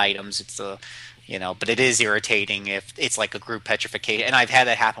using items. It's But it is irritating if it's like a group petrification. And I've had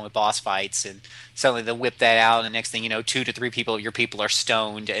that happen with boss fights, and suddenly they'll whip that out, and the next thing you know, 2 to 3 people of your people are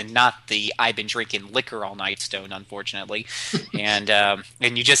stoned, and not the I've been drinking liquor all night stoned, unfortunately. and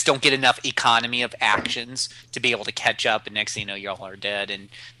you just don't get enough economy of actions to be able to catch up, and next thing you know, you all are dead. And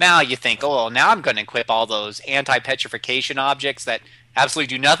now you think, oh, well, now I'm going to equip all those anti-petrification objects that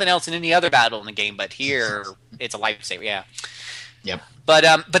absolutely do nothing else in any other battle in the game, but here it's a lifesaver. Yeah. Yep. But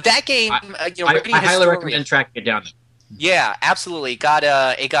that game, I highly recommend tracking it down. Yeah, absolutely. It got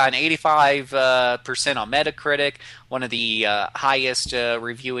an 85% on Metacritic, one of the highest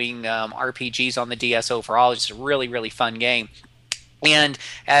reviewing RPGs on the DS overall. It's just a really, really fun game. And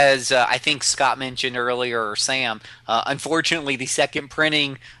as I think Scott mentioned earlier, or Sam, unfortunately, the second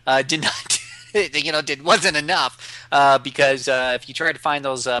printing did not. Wasn't enough because if you try to find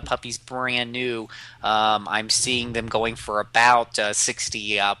those puppies brand new, I'm seeing them going for about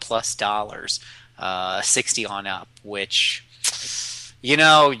 $60 plus, $60 on up. Which, you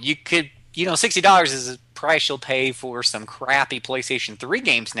could, $60 is a price you'll pay for some crappy PlayStation 3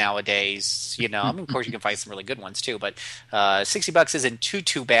 games nowadays. Of course you can find some really good ones too, but $60 isn't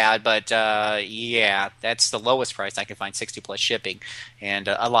too bad. But yeah, that's the lowest price I can find, 60 plus shipping, and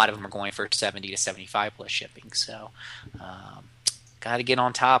a lot of them are going for 70 to 75 plus shipping. So got to get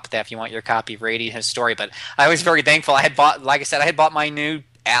on top of that if you want your copy of Radiant Story. But I was very thankful. I had bought my new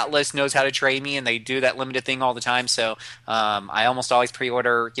Atlas Knows How to Trade Me, and they do that limited thing all the time. So I almost always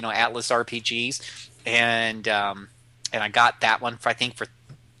pre-order, Atlas RPGs. And I got that one for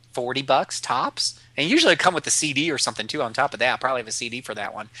 $40 tops, and usually it come with the CD or something too on top of that. I probably have a CD for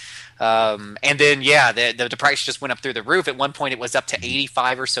that one. And then the price just went up through the roof. At one point it was up to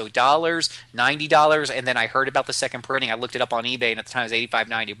 $85 or so, $90, and then I heard about the second printing. I looked it up on eBay, and at the time it was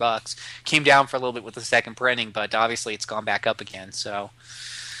 $85, $90. Came down for a little bit with the second printing, but obviously it's gone back up again. So.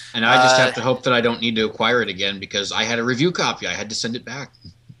 And I just have to hope that I don't need to acquire it again, because I had a review copy. I had to send it back.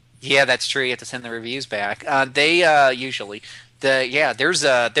 Yeah, that's true. You have to send the reviews back. They usually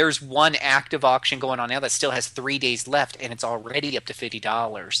there's one active auction going on now that still has 3 days left, and it's already up to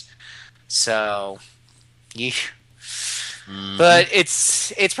 $50. So, yeah. Mm-hmm. But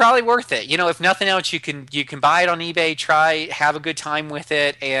it's probably worth it. If nothing else, you can buy it on eBay, have a good time with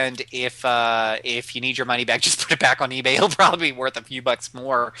it, and if you need your money back, just put it back on eBay. It'll probably be worth a few bucks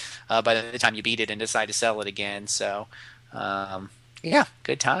more by the time you beat it and decide to sell it again. So. Yeah,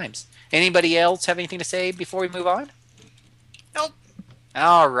 good times. Anybody else have anything to say before we move on? Nope.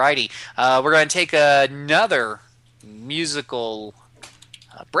 Alrighty. We're going to take another musical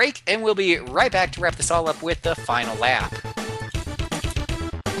break, and we'll be right back to wrap this all up with the final lap.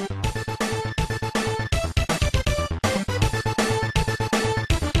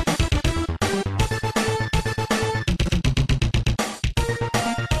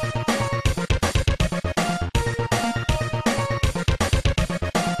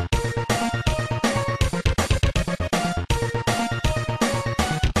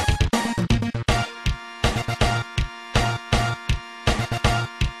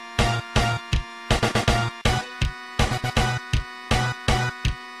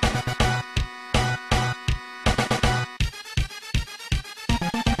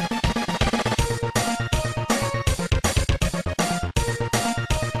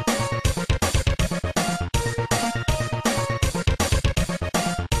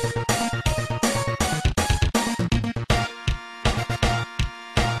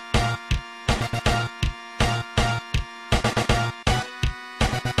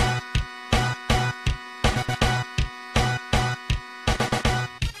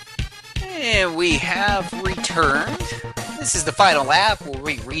 And we have returned. This is the final lap where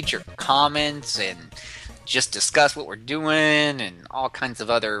we read your comments and just discuss what we're doing and all kinds of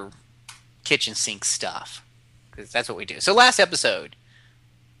other kitchen sink stuff. Because that's what we do. So last episode,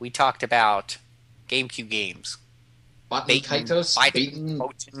 we talked about GameCube games. Kaitos?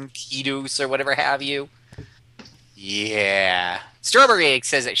 Kaitos, or whatever have you. Yeah. Strawberry Egg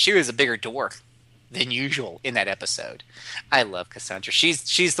says that she was a bigger dork than usual in that episode. I love Cassandra.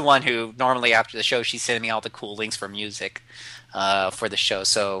 She's the one who normally after the show she's sending me all the cool links for music for the show.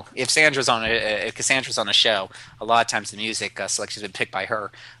 So if Cassandra's on a show, a lot of times the music selection's been picked by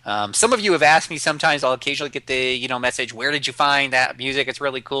her. Some of you have asked me sometimes. I'll occasionally get the message, where did you find that music? It's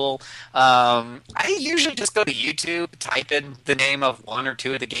really cool. I usually just go to YouTube, type in the name of one or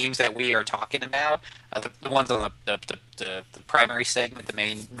two of the games that we are talking about, the ones on the primary segment, the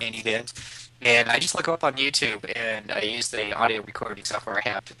main event. And I just look up on YouTube, and I use the audio recording software I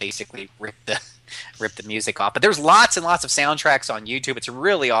have to basically rip rip the music off. But there's lots and lots of soundtracks on YouTube. It's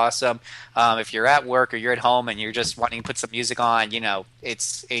really awesome. If you're at work or you're at home and you're just wanting to put some music on, you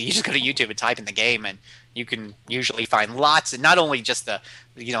just go to YouTube and type in the game, and you can usually find lots, and not only just the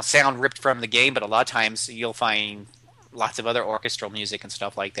sound ripped from the game, but a lot of times you'll find lots of other orchestral music and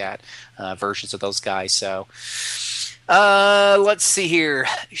stuff like that, versions of those guys. So let's see here.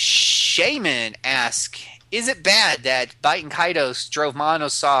 Shaman asks, is it bad that Baiten Kaitos drove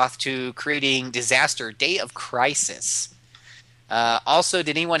Monosoft to creating Disaster Day of Crisis? Also,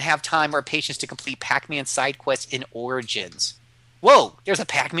 did anyone have time or patience to complete Pac-Man side quests in Origins? Whoa, there's a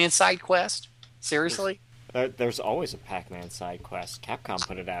Pac-Man side quest? Seriously? There's always a Pac-Man side quest. Capcom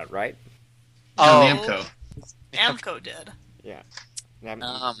put it out, right? Namco. Namco did. Yeah.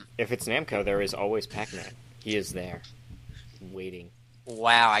 If it's Namco, there is always Pac-Man. He is there, waiting.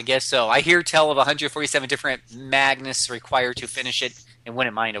 Wow, I guess so. I hear tell of 147 different Magnus required to finish it and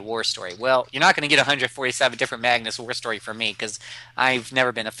wouldn't mind a war story. Well, you're not going to get 147 different Magnus war story from me, because I've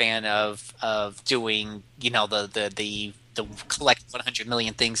never been a fan of doing the collect 100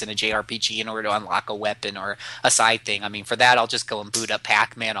 million things in a JRPG in order to unlock a weapon or a side thing. I mean, for that, I'll just go and boot up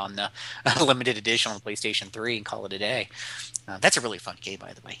Pac-Man on the limited edition on the PlayStation 3 and call it a day. That's a really fun game,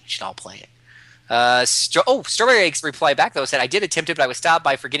 by the way. You should all play it. Strawberry Eggs replied back, though, said, I did attempt it, but I was stopped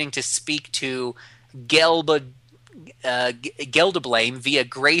by forgetting to speak to Geldablame via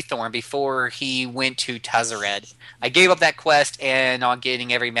Greythorn before he went to Tazared. I gave up that quest and on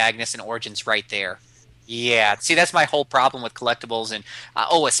getting every Magnus and Origins right there. Yeah, see, that's my whole problem with collectibles, and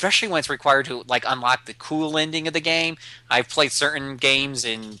especially when it's required to unlock the cool ending of the game. I've played certain games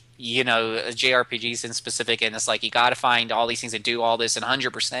and JRPGs in specific, and it's like you got to find all these things and do all this and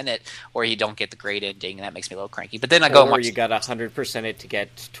 100% it, or you don't get the great ending, and that makes me a little cranky. But then I go, you got 100% it to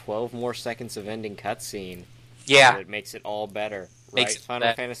get 12 more seconds of ending cutscene. Yeah, so it makes it all better. Right,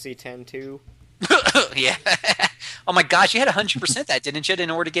 Final Fantasy X too. Yeah. Oh my gosh, you had 100% that, didn't you,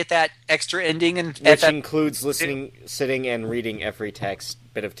 in order to get that extra ending? Which includes sitting and reading every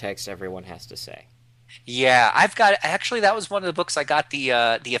bit of text everyone has to say. Yeah, that was one of the books I got the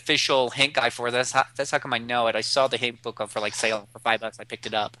official hint guide for. That's how come I know it. I saw the hint book for sale for $5. I picked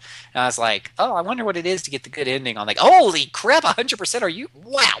it up, and I was like, oh, I wonder what it is to get the good ending. I'm like, holy crap, 100%? Are you?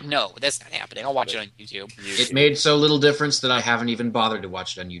 Wow, no, that's not happening. I'll watch it on YouTube. It made so little difference that I haven't even bothered to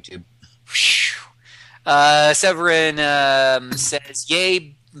watch it on YouTube. Severin says,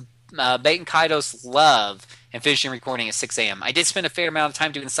 yay, Baiten Kaitos love, and finishing recording at 6 a.m. I did spend a fair amount of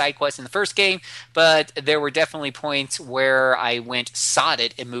time doing side quests in the first game, but there were definitely points where I went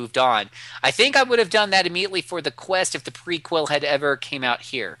sodded and moved on. I think I would have done that immediately for the quest if the prequel had ever came out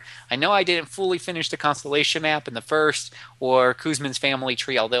here. I know I didn't fully finish the Constellation map in the first, or Kuzman's family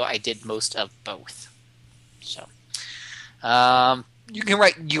tree, although I did most of both. So, you can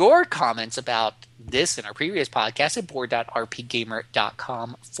write your comments about this in our previous podcast at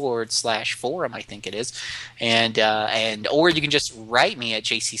board.rpgamer.com/forum, I think it is. And or you can just write me at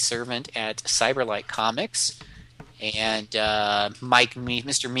jcservant@cyberlight comics. And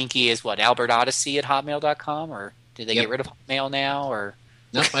Mr. Minky is what, albertodyssey@hotmail.com, or did they get rid of Hotmail now? Or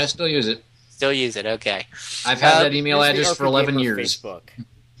nope, I still use it. Still use it, okay. I've had that email address for 11 years. Facebook.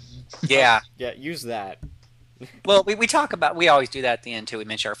 Yeah. Yeah, use that. Well, we always do that at the end too. We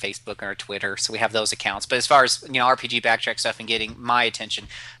mention our Facebook and our Twitter, so we have those accounts. But as far as RPG Backtrack stuff and getting my attention,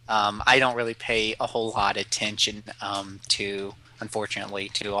 I don't really pay a whole lot of attention unfortunately,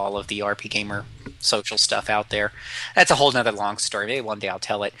 to all of the RP Gamer social stuff out there. That's a whole nother long story. Maybe one day I'll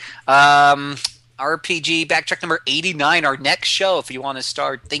tell it. RPG Backtrack number 89, our next show, if you want to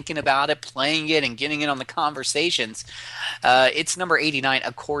start thinking about it, playing it, and getting in on the conversations. It's number 89,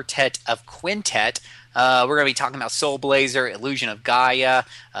 A Quartet of Quintet. We're going to be talking about Soul Blazer, Illusion of Gaia,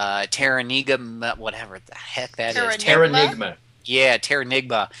 Terranigma, whatever the heck that is. Terranigma. Yeah,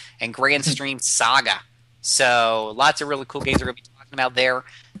 Terranigma, and Grand Stream Saga. So lots of really cool games we're going to be talking about there.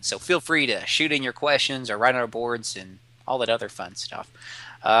 So feel free to shoot in your questions or write on our boards and all that other fun stuff.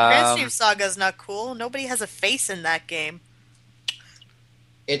 Grand Stream Saga's not cool. Nobody has a face in that game.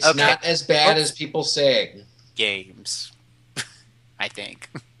 It's not as bad as people say. Games, I think.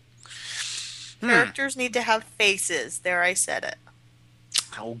 Characters need to have faces. There, I said it.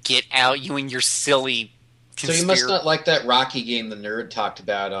 Oh, get out, you and your silly So you must not like that Rocky game the nerd talked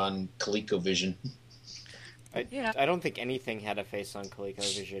about on ColecoVision. I don't think anything had a face on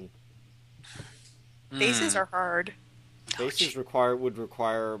ColecoVision. Faces are hard. Faces would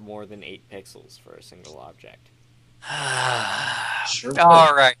require more than 8 pixels for a single object. Sure.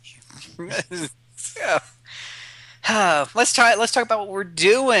 All right. So, let's talk about what we're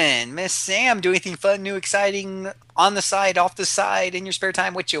doing. Miss Sam, do anything fun, new, exciting, on the side, off the side, in your spare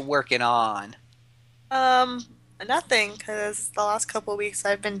time? What you working on? Nothing, because the last couple of weeks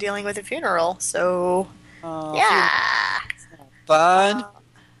I've been dealing with a funeral, so Oh, yeah. fun?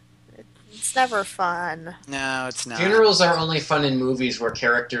 It's never fun. No, it's not. Funerals are only fun in movies where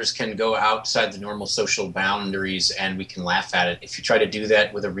characters can go outside the normal social boundaries and we can laugh at it. If you try to do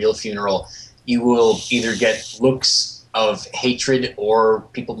that with a real funeral, you will either get looks of hatred or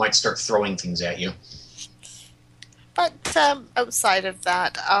people might start throwing things at you. But outside of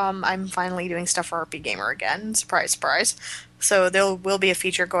that, I'm finally doing stuff for RP Gamer again. Surprise, surprise. So there will be a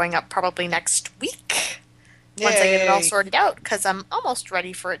feature going up probably next week once I get it all Yay. sorted out, because I'm almost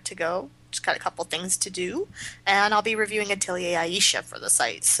ready for it to go. Just got a couple things to do, and I'll be reviewing Atelier Aisha for the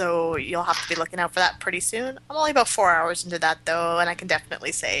site, so you'll have to be looking out for that pretty soon. I'm only about 4 hours into that, though, and I can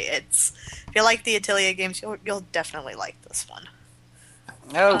definitely say if you like the Atelier games, you'll definitely like this one.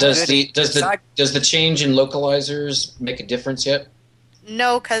 Oh, Does goody. the change in localizers make a difference yet?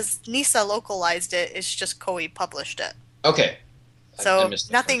 No, because Nisa localized it. It's just Koei published it. Okay. I So missed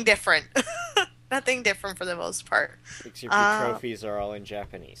that nothing different. Nothing different for the most part. Except your trophies are all in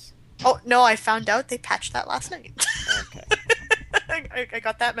Japanese. Oh, no, I found out they patched that last night. Okay. I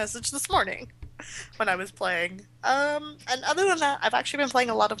got that message this morning when I was playing. And other than that, I've actually been playing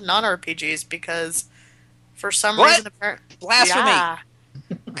a lot of non-RPGs because for some What? reason... Blasphemy! Yeah.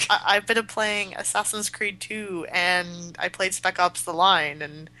 I've been playing Assassin's Creed 2 and I played Spec Ops The Line,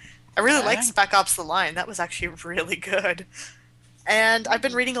 and I really liked Spec Ops The Line. That was actually really good. And I've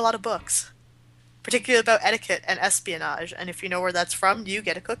been reading a lot of books, particularly about etiquette and espionage, and if you know where that's from, you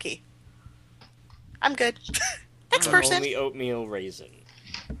get a cookie. I'm good. Next person. Only oatmeal raisin.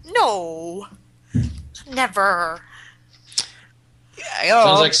 No. Never.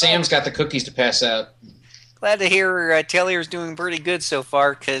 Sounds like Sam's got the cookies to pass out. Glad to hear Taylor's doing pretty good so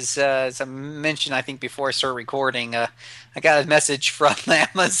far, because as I mentioned, I think before I started recording, I got a message from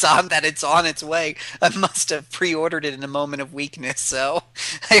Amazon that it's on its way. I must have pre-ordered it in a moment of weakness, so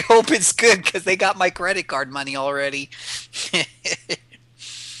I hope it's good, because they got my credit card money already.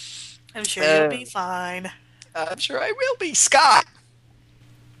 I'm sure you'll be fine. I'm sure I will be. Scott!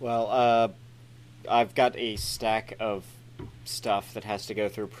 Well, I've got a stack of stuff that has to go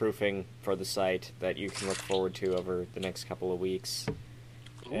through proofing for the site that you can look forward to over the next couple of weeks.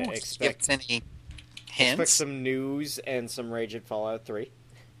 Expect any Expect hints? some news and some rage at Fallout 3.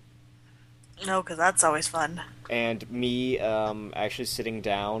 No, because that's always fun. And me actually sitting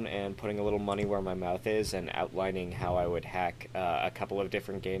down and putting a little money where my mouth is and outlining how I would hack a couple of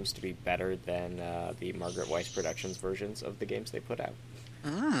different games to be better than the Margaret Weis Productions versions of the games they put out.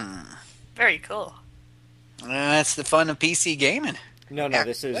 Very cool. That's the fun of PC gaming. No,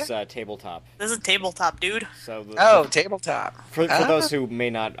 this is tabletop. This is tabletop, dude. So tabletop. For those who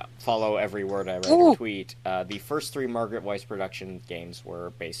may not follow every word I write or tweet, the first 3 Margaret Weis Production games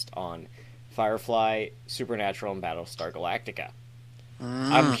were based on Firefly, Supernatural, and Battlestar Galactica.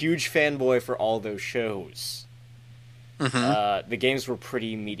 I'm a huge fanboy for all those shows. The games were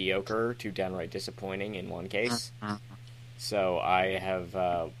pretty mediocre to downright disappointing in one case. So I have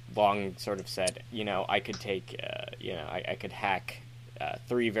long sort of said, I could take, I could hack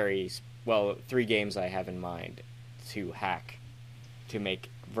 3 games I have in mind to hack to make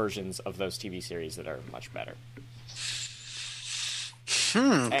versions of those TV series that are much better.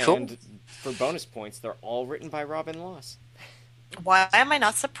 Cool. And for bonus points, they're all written by Robin Laws. Why am I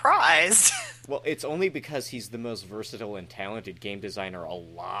not surprised? Well, it's only because he's the most versatile and talented game designer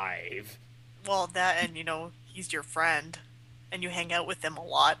alive. Well, that and, he's your friend, and you hang out with him a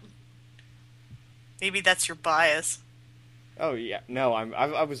lot. Maybe that's your bias. Oh, yeah. No,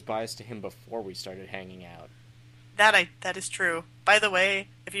 I was biased to him before we started hanging out. That is true. By the way,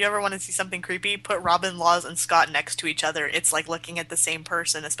 if you ever want to see something creepy, put Robin Laws and Scott next to each other. It's like looking at the same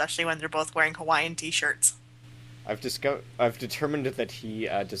person, especially when they're both wearing Hawaiian t-shirts. I've determined that he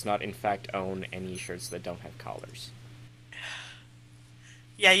does not, in fact, own any shirts that don't have collars.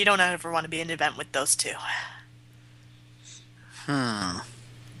 Yeah, you don't ever want to be in an event with those two.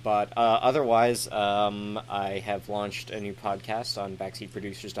 But otherwise, I have launched a new podcast on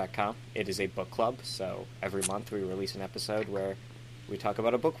BackseatProducers.com. It is a book club, so every month we release an episode where we talk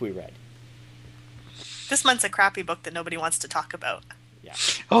about a book we read. This month's a crappy book that nobody wants to talk about. Yeah.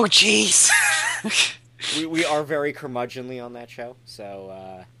 Oh, jeez! we are very curmudgeonly on that show,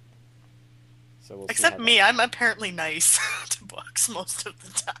 so we'll see Except how me, I'm apparently nice to books most of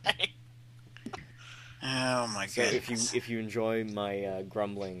the time. Oh my So goodness. if you enjoy my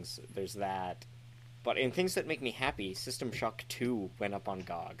grumblings, there's that. But in things that make me happy, System Shock 2 went up on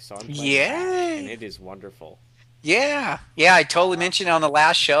GOG, so I'm playing that, and it is wonderful. Yeah, I totally mentioned it on the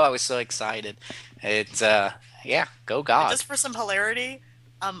last show. I was so excited. It's go GOG. Just for some hilarity,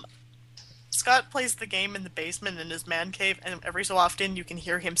 Scott plays the game in the basement in his man cave, and every so often you can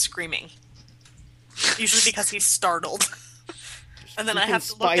hear him screaming. Usually because he's startled. And then I have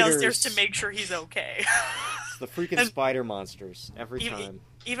to look downstairs to make sure he's okay. It's the freaking spider monsters every time.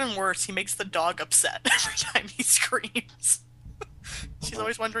 Even worse, he makes the dog upset every time he screams. She's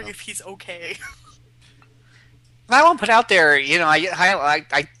always wondering if he's okay. I won't put out there,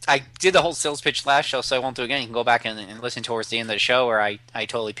 I did the whole sales pitch last show, so I won't do it again. You can go back and listen towards the end of the show where I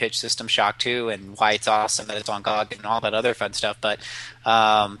totally pitched System Shock 2 and why it's awesome that it's on GOG and all that other fun stuff. But,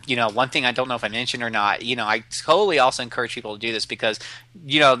 one thing I don't know if I mentioned or not, I totally also encourage people to do this because,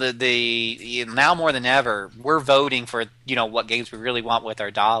 now more than ever, we're voting for, what games we really want with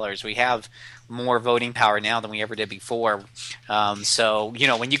our dollars. We have more voting power now than we ever did before. So,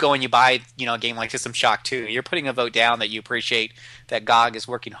 when you go and you buy, a game like System Shock 2, you're putting a vote down that you appreciate that GOG is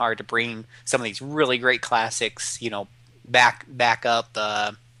working hard to bring some of these really great classics, back up,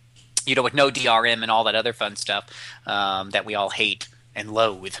 with no DRM and all that other fun stuff that we all hate and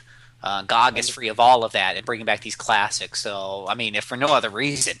loathe. GOG is free of all of that and bringing back these classics. So, if for no other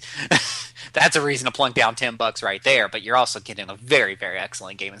reason, that's a reason to plunk down $10 right there. But you're also getting a very, very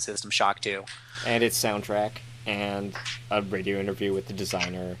excellent game in System Shock 2. And its soundtrack and a radio interview with the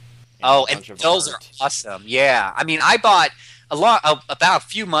designer. And those are awesome. Yeah. I bought about a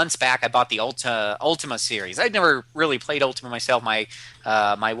few months back, I bought the Ultima series. I'd never really played Ultima myself. My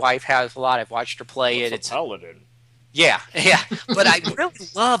wife has a lot. I've watched her play it. It's a paladin. Yeah. But I really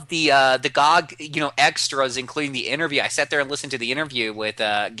love the GOG, extras, including the interview. I sat there and listened to the interview with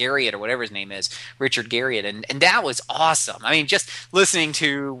Garriott or whatever his name is, Richard Garriott, and that was awesome. Just listening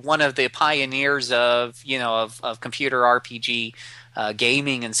to one of the pioneers of computer RPG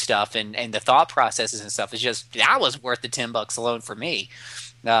gaming and stuff, and the thought processes and stuff is just that was worth the $10 alone for me.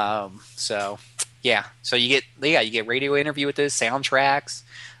 So you get radio interview with this, soundtracks,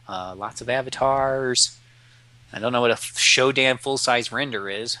 lots of avatars. I don't know what a Shodan full-size render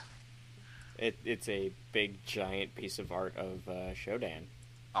is. It's a big, giant piece of art of Shodan.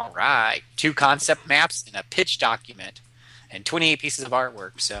 All right. 2 concept maps and a pitch document. And 28 pieces of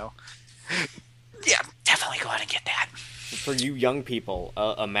artwork. So, yeah, definitely go out and get that. For you young people,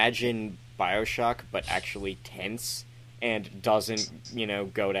 imagine Bioshock, but actually tense and doesn't,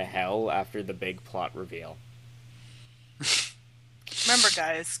 go to hell after the big plot reveal. Remember,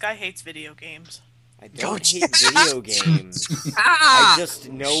 guys, Sky hates video games. I don't hate video games. I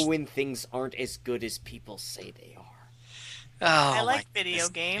just know when things aren't as good as people say they are. I like video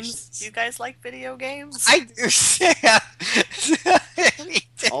games. Do you guys like video games? I do.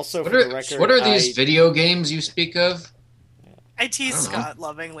 Also, for the record, what are these video games you speak of? I tease Scott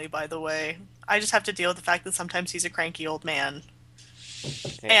lovingly, by the way. I just have to deal with the fact that sometimes he's a cranky old man.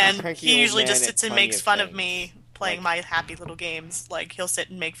 And he usually just sits and makes fun of me playing my happy little games. Like, he'll sit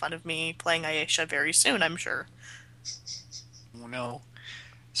and make fun of me playing Ayesha very soon, I'm sure. Oh, no.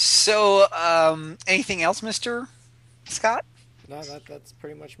 So, anything else, Mr. Scott? No, that's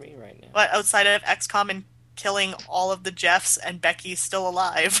pretty much me right now. But outside of XCOM and killing all of the Jeffs and Becky's still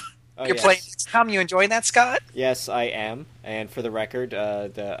alive. Oh, You're playing XCOM? You enjoying that, Scott? Yes, I am. And for the record,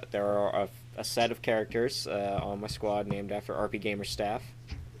 there are a set of characters on my squad named after RP Gamer staff.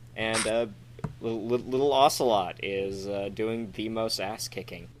 And little Ocelot is doing the most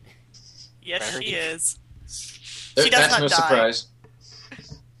ass-kicking. Yes, she is. She does not die. Surprise.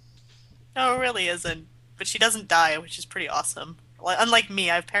 No, it really isn't. But she doesn't die, which is pretty awesome. Unlike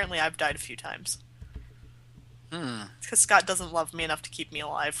me, I've died a few times. Because Scott doesn't love me enough to keep me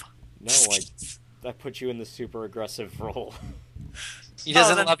alive. No, I put you in the super aggressive role. He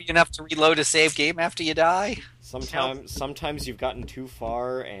doesn't love you enough to reload a save game after you die? Sometimes you've gotten too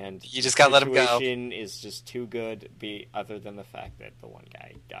far, and you just gotta let him go. The situation is just too good, other than the fact that the one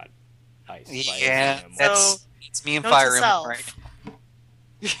guy got iced. Yeah, it's me and Fire Emblem, right?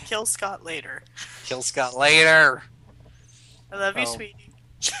 Kill Scott later. Kill Scott later. I love you, sweetie.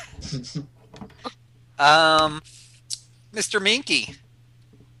 Mr. Minky.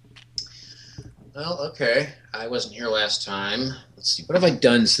 Well, okay. I wasn't here last time. Let's see. What have I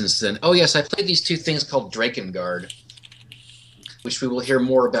done since then? Oh, yes, I played these 2 things called Drakengard, which we will hear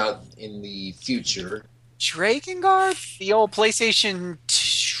more about in the future. Drakengard? The old PlayStation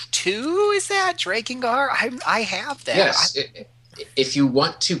 2, is that? Drakengard? I have that. Yes. If you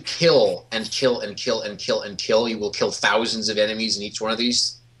want to kill and kill and kill and kill and kill, you will kill thousands of enemies in each one of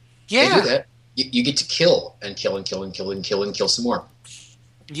these. Yeah. They do that. You get to kill and kill and kill and kill and kill and kill some more.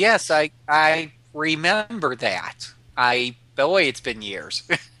 Yes, I remember that. Boy, it's been years.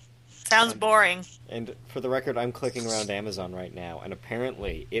 Sounds boring. And for the record, I'm clicking around Amazon right now, and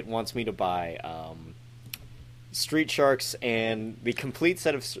apparently it wants me to buy Street Sharks and the complete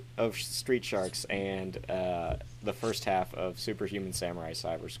set of Street Sharks and the first half of Superhuman Samurai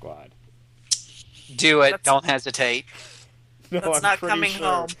Cyber Squad. Do it. Don't hesitate. No, That's I'm not pretty coming sure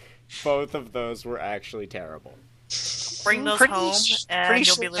home. both of those were actually terrible. Bring those Pretty home, sh- and pretty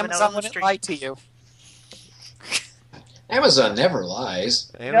you'll sure be living Amazon out on the wouldn't street. lie to you. Amazon never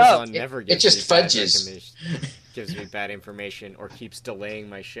lies. Amazon it- never it gives just me bad fudges. gives me bad information or keeps delaying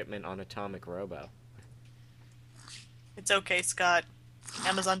my shipment on Atomic Robo. It's okay, Scott.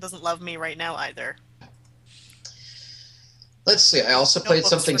 Amazon doesn't love me right now either. Let's see. I also played Notebooks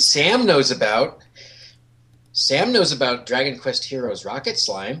something for Sam knows about. Sam knows about Dragon Quest Heroes Rocket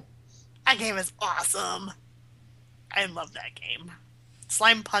Slime. That game is awesome. I love that game.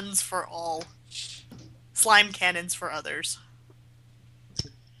 Slime puns for all. Slime cannons for others.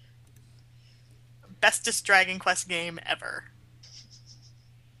 Bestest Dragon Quest game ever.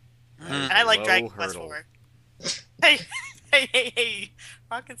 And I like Low Dragon Quest hurdle. 4. Hey.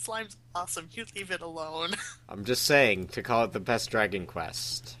 Rocket Slime's awesome. You leave it alone. I'm just saying, to call it the best Dragon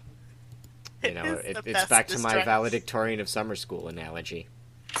Quest. You know, It is the it's back to bestest my Dragon- valedictorian of summer school analogy.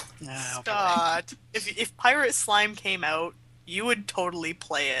 Scott, if Pirate Slime came out, you would totally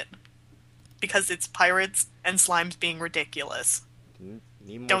play it. Because it's pirates and slimes being ridiculous.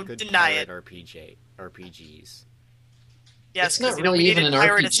 Need more Don't good deny pirate RPGs. Yes, It's not because really we even needed an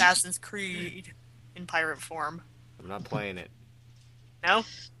Pirate RPG. Assassin's Creed in pirate form. I'm not playing it. No?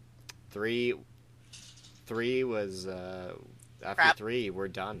 3 was after Crap. 3 we're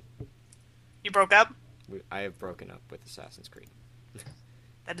done. You broke up? I have broken up with Assassin's Creed.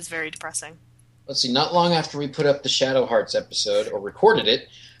 That is very depressing. Let's see. Not long after we put up the Shadow Hearts episode, or recorded it,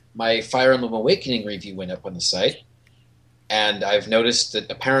 my Fire Emblem Awakening review went up on the site. And I've noticed that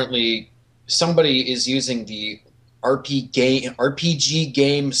apparently somebody is using the RPG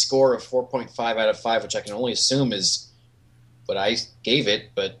game score of 4.5 out of 5, which I can only assume is what I gave it,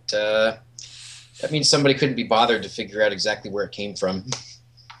 but that means somebody couldn't be bothered to figure out exactly where it came from.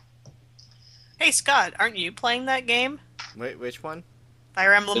 Hey, Scott, aren't you playing that game? Wait, which one?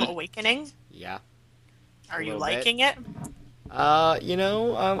 Fire Emblem Awakening? Yeah. Are you little liking it?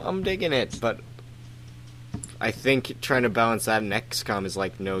 I'm digging it, but I think trying to balance that in XCOM is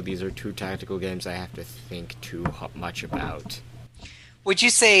like, no, these are two tactical games I have to think too much about. Would you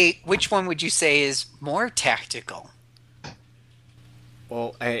say which one would you say is more tactical?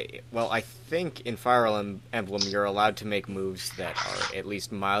 Well, I think in Fire Emblem you're allowed to make moves that are at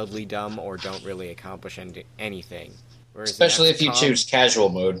least mildly dumb or don't really accomplish anything. Whereas in Especially if you XCOM choose casual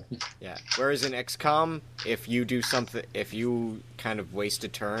mode. Yeah. Whereas in XCOM, if you do something, if you kind of waste a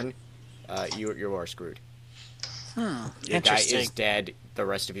turn, you are screwed. Your guy Interesting. is dead. The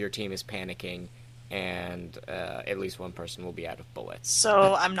rest of your team is panicking, and at least one person will be out of bullets.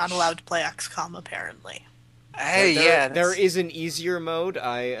 So I'm not allowed to play XCOM, apparently. Hey, yeah. There is an easier mode.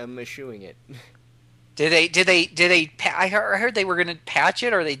 I am eschewing it. Did they? I heard they were going to patch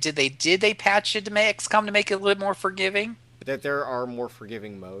it, or did they patch it to make XCOM to make it a little more forgiving? That there are more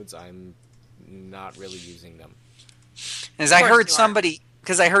forgiving modes. I'm not really using them. As I heard somebody,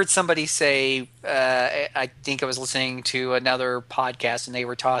 because I heard somebody say, I think I was listening to another podcast, and they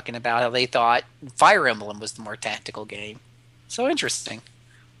were talking about how they thought Fire Emblem was the more tactical game. So interesting.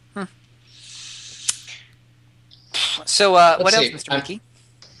 So, what else, see. Mr. Mickey?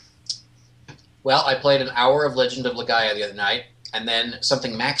 Well, I played an hour of Legend of Legaia the other night, and then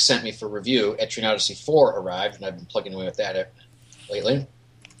something Max sent me for review, Etrian Odyssey 4 arrived, and I've been plugging away with that lately.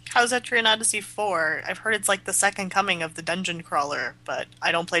 How's Etrian Odyssey 4? I've heard it's like the second coming of the dungeon crawler, but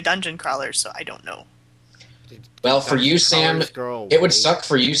I don't play dungeon crawlers, so I don't know. Well, for you, Sam, Girl, it would suck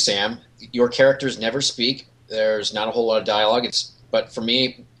for you, Sam. Your characters never speak. There's not a whole lot of dialogue. But for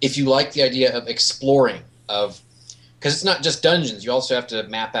me, if you like the idea of exploring, because it's not just dungeons, you also have to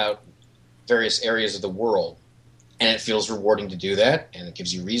map out various areas of the world, and it feels rewarding to do that, and it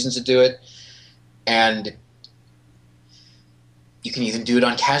gives you reasons to do it, and you can even do it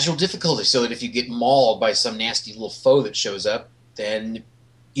on casual difficulty, so that if you get mauled by some nasty little foe that shows up, then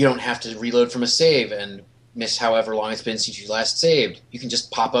you don't have to reload from a save and miss however long it's been since you last saved. You can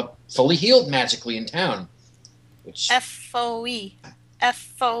just pop up fully healed magically in town. Which FOE.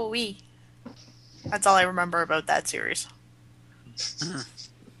 FOE. That's all I remember about that series.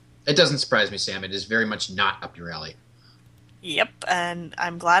 it doesn't surprise me, Sam. It is very much not up your alley. Yep, and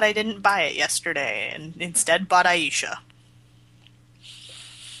I'm glad I didn't buy it yesterday and instead bought Aisha.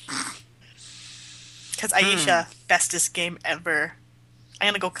 Because Aisha, bestest game ever. I'm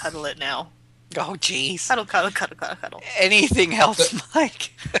gonna go cuddle it now. Oh, jeez. Cuddle. Anything else,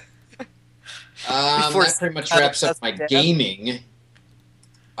 Mike? That pretty much wraps up my gaming.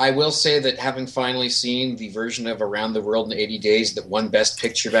 I will say that having finally seen the version of Around the World in 80 Days that won Best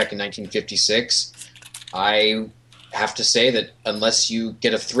Picture back in 1956, I have to say that unless you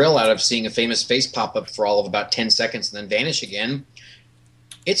get a thrill out of seeing a famous face pop up for all of about 10 seconds and then vanish again,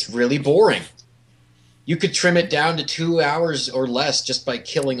 it's really boring. You could trim it down to 2 hours or less just by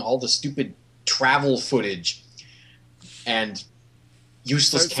killing all the stupid travel footage and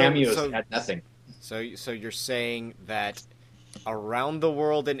useless cameos that had nothing. So you're saying that Around the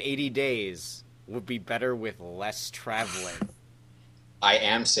World in 80 Days would be better with less traveling? I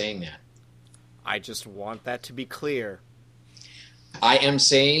am saying that. I just want that to be clear. I am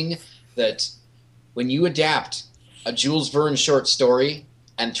saying that when you adapt a Jules Verne short story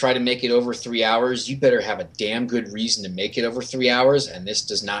and try to make it over 3 hours, you better have a damn good reason to make it over 3 hours, and this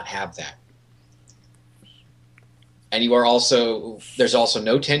does not have that. And there's also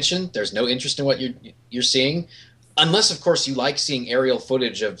no tension, there's no interest in what you're seeing, unless, of course, you like seeing aerial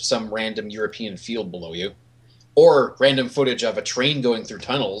footage of some random European field below you, or random footage of a train going through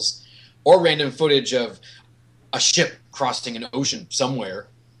tunnels, or random footage of a ship crossing an ocean somewhere.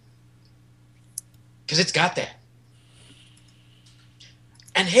 Because it's got that.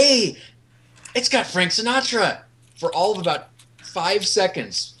 And hey, it's got Frank Sinatra for all of about 5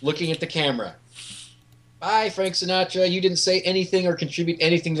 seconds looking at the camera. Bye, Frank Sinatra. You didn't say anything or contribute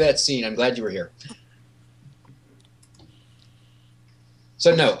anything to that scene. I'm glad you were here.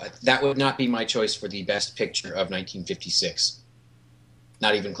 So no, that would not be my choice for the best picture of 1956.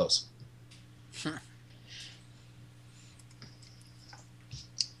 Not even close.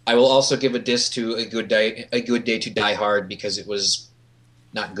 I will also give a diss to A Good Day to Die Hard because it was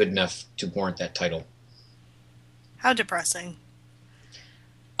not good enough to warrant that title. How depressing.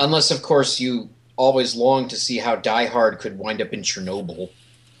 Unless, of course, you always long to see how Die Hard could wind up in Chernobyl,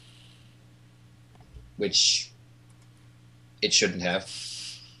 which it shouldn't have.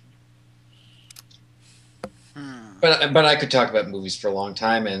 But I could talk about movies for a long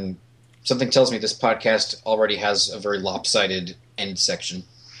time, and something tells me this podcast already has a very lopsided end section.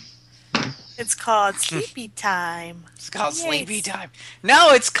 It's called Sleepy Time. It's called Sleepy Time. No,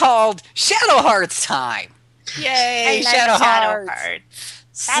 it's called Shadow Hearts Time. Yay! Shadow Hearts.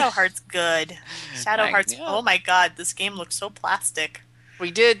 Shadow Heart's good. Shadow Hearts. know. Oh my god, this game looks so plastic. We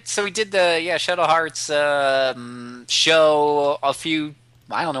did the Shadow Hearts show a few,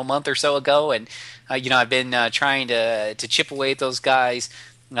 month or so ago, and I've been trying to chip away at those guys.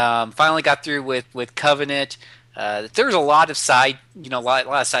 Finally got through with Covenant. There's a lot of side, a lot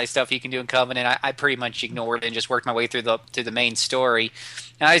of side stuff you can do in Covenant. I pretty much ignored it and just worked my way through the main story.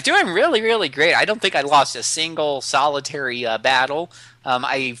 And I was doing really, really great. I don't think I lost a single solitary battle.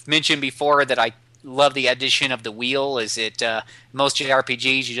 I've mentioned before that I love the addition of the wheel. Is it most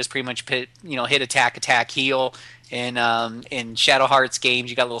JRPGs you just pretty much hit attack, heal. In Shadow Hearts games,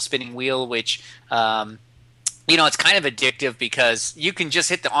 you got a little spinning wheel, which it's kind of addictive because you can just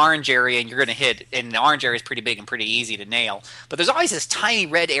hit the orange area and you're going to hit, and the orange area is pretty big and pretty easy to nail. But there's always this tiny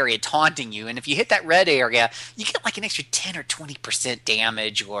red area taunting you, and if you hit that red area, you get like an extra 10 or 20%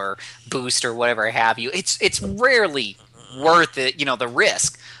 damage or boost or whatever have you. It's rarely worth it, the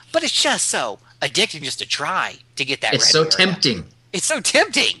risk, but it's just so addicting just to try to get that red area. It's so tempting. It's so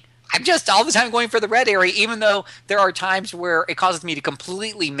tempting. I'm just all the time going for the red area, even though there are times where it causes me to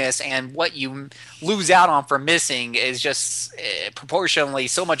completely miss, and what you lose out on for missing is just proportionally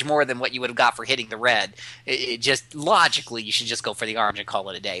so much more than what you would have got for hitting the red. It just logically, you should just go for the orange and call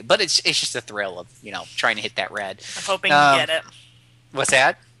it a day. But it's just a thrill of trying to hit that red. I'm hoping you get it. What's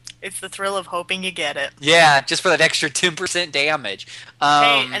that? It's the thrill of hoping you get it. Yeah, just for that extra 10% damage.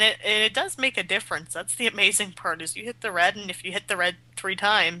 Hey, and it does make a difference. That's the amazing part, is you hit the red, and if you hit the red 3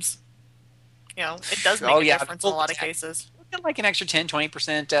 times, it does make a difference in a lot of cases. Get like an extra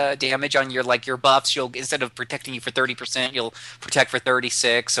 10-20% damage on your buffs. You'll, instead of protecting you for 30%, you'll protect for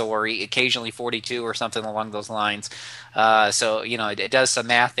 36 or occasionally 42 or something along those lines. So it does some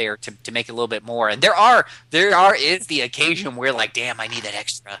math there to make it a little bit more. And there is the occasion where damn, I need that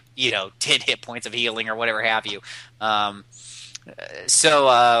extra 10 hit points of healing or whatever have you. The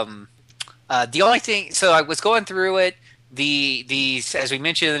only thing, so I was going through it. The as we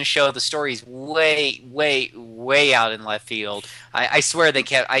mentioned in the show, the story's way out in left field. I swear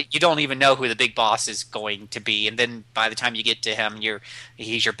you don't even know who the big boss is going to be, and then by the time you get to him,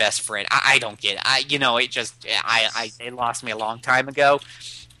 he's your best friend. I don't get it. It lost me a long time ago.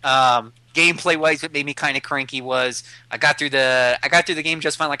 Gameplay wise, what made me kind of cranky was I got through the game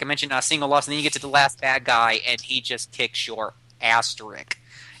just fine, like I mentioned, not a single loss, and then you get to the last bad guy, and he just kicks your asterisk.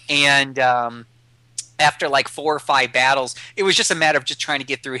 And after 4 or 5 battles, it was just a matter of just trying to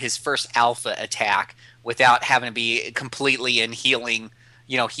get through his first alpha attack without having to be completely in healing,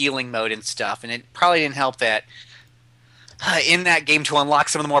 healing mode and stuff. And it probably didn't help that in that game, to unlock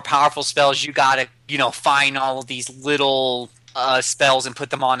some of the more powerful spells, you gotta, find all of these little spells and put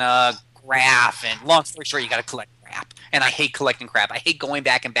them on a graph. And long story short, you gotta collect crap. And I hate collecting crap. I hate going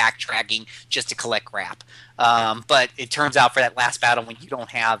back and backtracking just to collect crap. But it turns out for that last battle, when you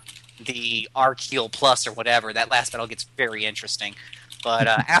don't have the Arc Heal Plus or whatever, that last battle gets very interesting. But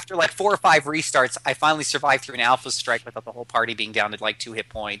after like 4 or 5 restarts, I finally survived through an Alpha Strike without the whole party being down to like 2 hit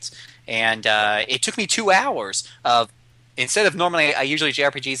points. And it took me 2 hours of, instead of normally, I usually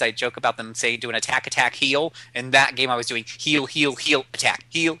JRPGs, I joke about them say doing attack, heal. In that game, I was doing heal, attack,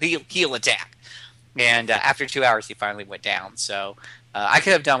 heal, attack. And after 2 hours, he finally went down. So I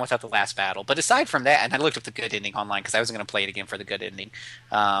could have done without the last battle. But aside from that, and I looked up the good ending online because I was going to play it again for the good ending,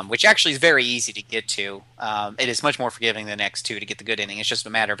 which actually is very easy to get to. It is much more forgiving than the next 2 to get the good ending. It's just a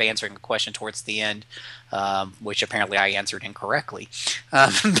matter of answering a question towards the end, which apparently I answered incorrectly.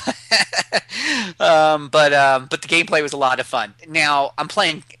 But the gameplay was a lot of fun. Now I'm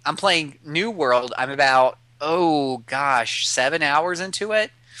playing New World. I'm about 7 hours into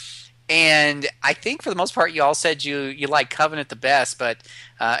it. And I think for the most part, you all said you like Covenant the best, but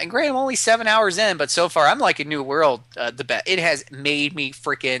and granted, I'm only 7 hours in, but so far I'm liking New World the best. It has made me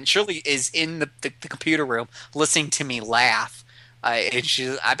freaking. Shirley is in the computer room listening to me laugh. I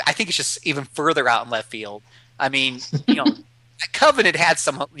think it's just even further out in left field. I mean, Covenant had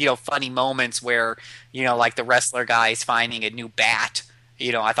some funny moments where like the wrestler guy is finding a new bat.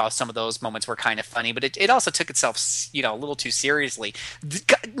 I thought some of those moments were kind of funny, but it also took itself, a little too seriously.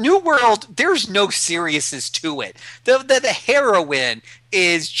 New World, there's no seriousness to it. The heroine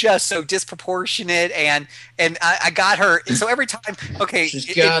is just so disproportionate, and I got her. So every time, okay,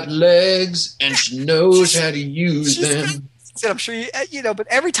 she's got legs and she knows how to use them. I'm sure but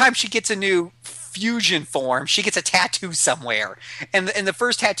every time she gets a new fusion form, she gets a tattoo somewhere, and the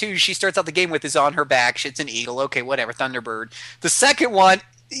first tattoo she starts out the game with is on her back. It's an eagle, okay, whatever, Thunderbird. The second one,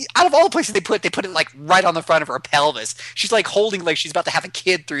 out of all the places they put it like right on the front of her pelvis. She's like holding, like she's about to have a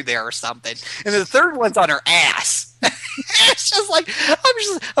kid through there or something. And the third one's on her ass. It's just like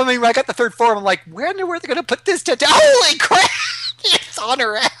when I got the third form, I'm like, where are they gonna put this tattoo? Holy crap! It's on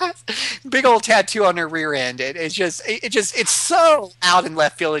her ass. Big old tattoo on her rear end. It's so out in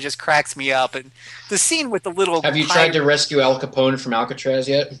left field. It just cracks me up. And the scene with the little. Have you tried to rescue Al Capone from Alcatraz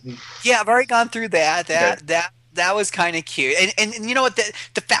yet? Yeah, I've already gone through that. That was kind of cute. And you know what?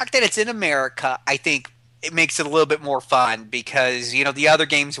 The fact that it's in America, I think it makes it a little bit more fun because the other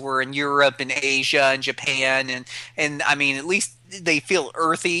games were in Europe and Asia and Japan, and I mean, at least they feel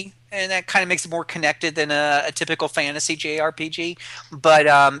earthy. And that kind of makes it more connected than a typical fantasy JRPG.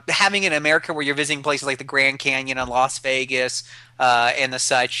 But having it in America where you're visiting places like the Grand Canyon and Las Vegas and the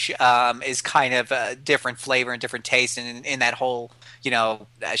such is kind of a different flavor and different taste. And in that whole,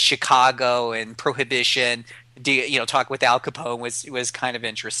 Chicago and Prohibition, talk with Al Capone was kind of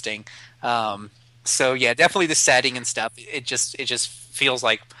interesting. So yeah, definitely the setting and stuff. It just feels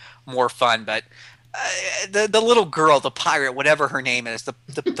like more fun. But the little girl, the pirate, whatever her name is, the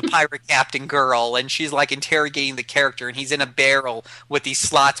pirate captain girl, and she's like interrogating the character, and he's in a barrel with these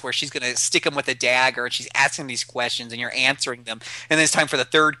slots where she's going to stick him with a dagger, and she's asking these questions, and you're answering them. And then it's time for the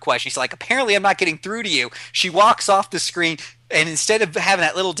third question. She's like, apparently I'm not getting through to you. She walks off the screen, and instead of having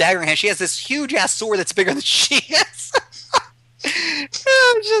that little dagger in her hand, she has this huge-ass sword that's bigger than she is.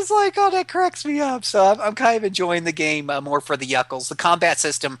 I'm just like, that cracks me up. So I'm kind of enjoying the game more for the yuckles. The combat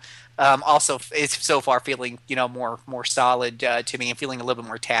system also is so far feeling more solid to me and feeling a little bit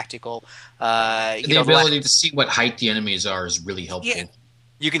more tactical. The ability to see what height the enemies are is really helpful. Yeah.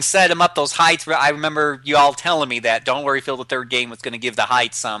 You can set them up those heights. I remember you all telling me that. Don't worry, Phil. The third game was going to give the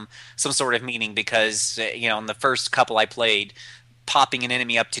heights some sort of meaning because in the first couple I played, popping an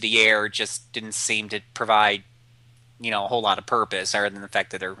enemy up to the air just didn't seem to provide a whole lot of purpose other than the fact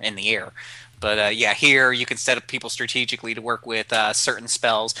that they're in the air. But here you can set up people strategically to work with certain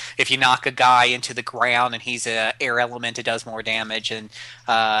spells. If you knock a guy into the ground and he's an air element, it does more damage. And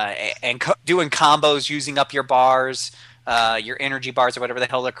doing combos using up your bars, your energy bars or whatever the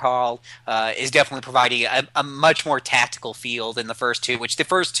hell they're called, is definitely providing a much more tactical feel than the first two, which the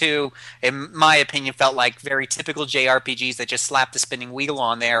first two, in my opinion, felt like very typical JRPGs that just slapped the spinning wheel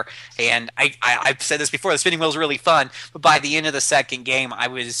on there. And I've said this before, the spinning wheel is really fun, but by the end of the second game, I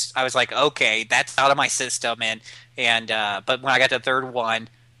was like, okay, that's out of my system. But when I got to the third one,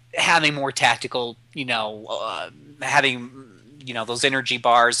 having more tactical, having those energy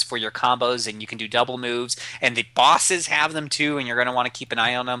bars for your combos, and you can do double moves, and the bosses have them too, and you're going to want to keep an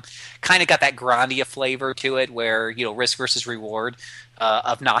eye on them. Kind of got that Grandia flavor to it, where risk versus reward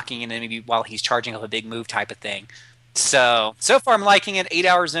of knocking an enemy while he's charging up a big move type of thing. So far I'm liking it. 8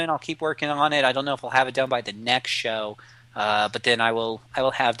 hours in, I'll keep working on it. I don't know if I'll have it done by the next show, but then I will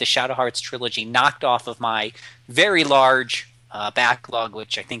have the Shadow Hearts trilogy knocked off of my very large backlog,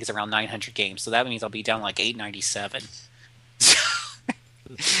 which I think is around 900 games. So that means I'll be down like 897.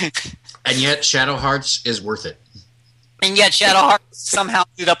 And yet, Shadow Hearts is worth it. And yet, Shadow Hearts somehow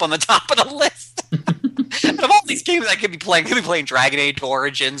ended up on the top of the list. Out of all these games I could be playing Dragon Age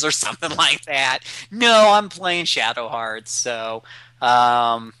Origins or something like that. No, I'm playing Shadow Hearts. So,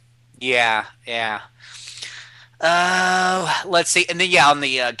 yeah. Let's see. And then, on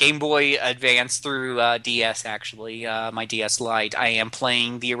the Game Boy Advance through DS, actually, my DS Lite, I am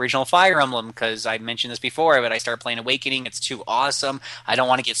playing the original Fire Emblem because I mentioned this before, but I started playing Awakening. It's too awesome. I don't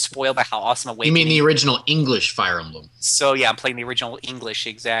want to get spoiled by how awesome Awakening is. You mean the original English Fire Emblem? So, I'm playing the original English,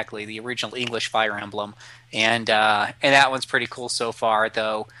 exactly. The original English Fire Emblem. And that one's pretty cool so far,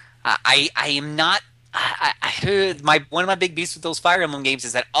 though. I am not... I heard one of my big beefs with those Fire Emblem games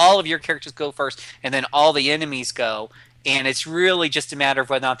is that all of your characters go first, and then all the enemies go, and it's really just a matter of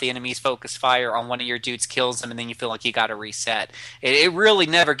whether or not the enemies focus fire on one of your dudes, kills them, and then you feel like you got to reset. It really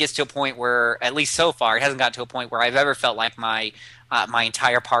never gets to a point where, at least so far, it hasn't gotten to a point where I've ever felt like my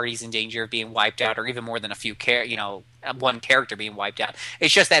entire party's in danger of being wiped out, or even more than one character being wiped out.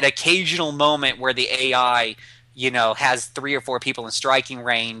 It's just that occasional moment where the AI has 3 or 4 people in striking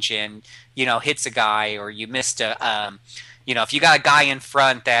range and, hits a guy, or you missed if you got a guy in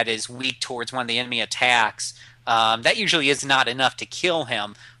front that is weak towards one of the enemy attacks, that usually is not enough to kill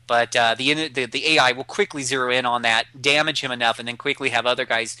him. But the AI will quickly zero in on that, damage him enough, and then quickly have other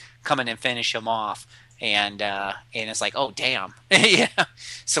guys come in and finish him off. And it's like, oh, damn. Yeah.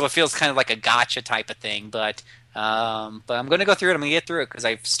 So it feels kind of like a gotcha type of thing, but I'm going to go through it. I'm going to get through it because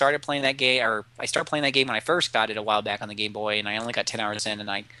I started playing that game when I first got it a while back on the Game Boy, and I only got 10 hours in, and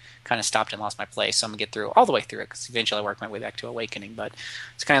I kind of stopped and lost my place. So I'm going to get all the way through it because eventually I work my way back to Awakening. But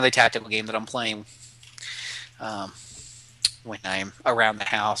it's kind of the tactical game that I'm playing when I'm around the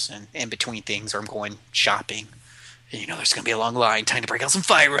house and in between things, or I'm going shopping. And, there's going to be a long line. Time to break out some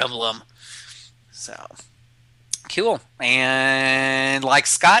Fire Emblem. So, cool. And like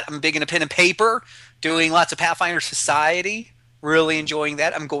Scott, I'm big into pen and paper. Doing lots of Pathfinder Society. Really enjoying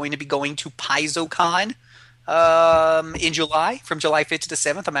that. I'm going to be going to PaizoCon in July. From July 5th to the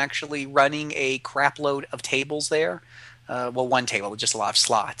 7th, I'm actually running a crap load of tables there. One table with just a lot of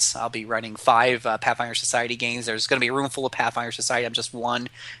slots. I'll be running 5 Pathfinder Society games. There's going to be a room full of Pathfinder Society. I'm just one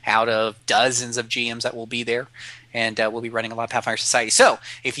out of dozens of GMs that will be there. And we'll be running a lot of Pathfinder Society. So,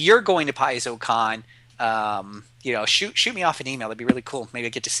 if you're going to PaizoCon, shoot me off an email. That'd be really cool. Maybe I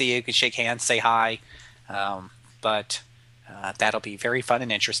get to see you. You can shake hands, say hi. But that'll be very fun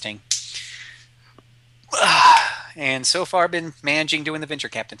and interesting. And so far, I've been managing doing the Venture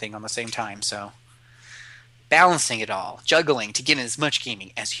Captain thing on the same time. So, balancing it all, juggling to get in as much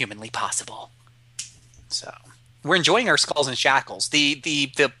gaming as humanly possible. So, we're enjoying our Skulls and Shackles.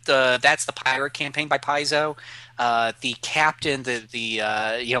 That's the pirate campaign by Paizo. The captain,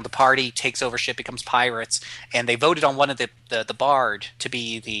 the party takes over ship, becomes pirates, and they voted on one of the bard to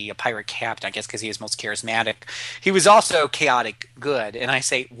be the pirate captain, I guess, because he is most charismatic. He was also chaotic good, and I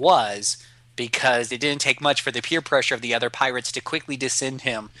say was because it didn't take much for the peer pressure of the other pirates to quickly descend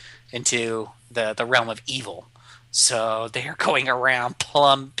him into the realm of evil. So they're going around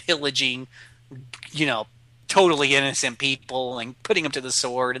pillaging, totally innocent people and putting them to the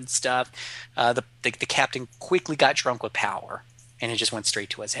sword and stuff. The captain quickly got drunk with power, and it just went straight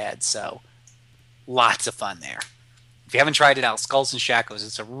to his head. So lots of fun there. If you haven't tried it out, Skulls and Shackles,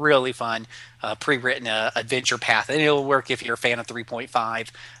 it's a really fun pre-written adventure path. And it'll work if you're a fan of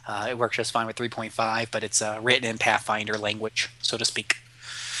 3.5. It works just fine with 3.5, but it's written in Pathfinder language, so to speak.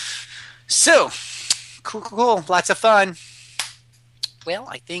 So, cool. Lots of fun. Well,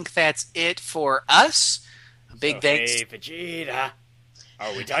 I think that's it for us. A big thanks. Hey, Vegeta.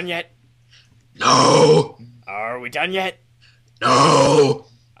 Are we done yet? No! Are we done yet? No!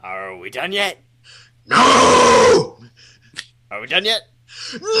 Are we done yet? No! Are we done yet?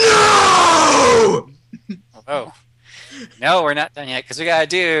 No! Oh. No, we're not done yet, because we got to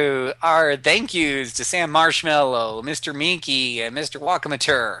do our thank yous to Sam Marshmallow, Mr. Minky, and Mr.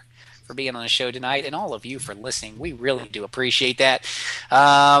 Wakamatur for being on the show tonight, and all of you for listening. We really do appreciate that.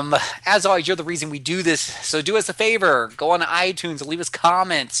 As always, you're the reason we do this, so do us a favor. Go on to iTunes and leave us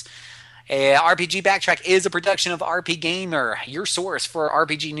comments. RPG Backtrack is a production of RP Gamer, your source for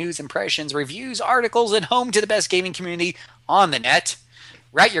RPG news, impressions, reviews, articles, and home to the best gaming community on the net.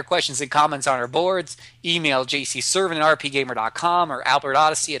 Write your questions and comments on our boards. Email jcservant@rpgamer.com or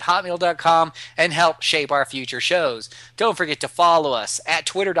albertodyssey@hotmail.com and help shape our future shows. Don't forget to follow us at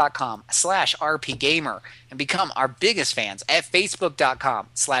twitter.com/rpgamer and become our biggest fans at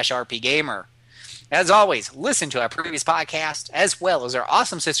facebook.com/rpgamer. As always, listen to our previous podcast as well as our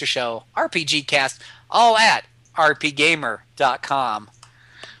awesome sister show, RPG Cast, all at rpgamer.com.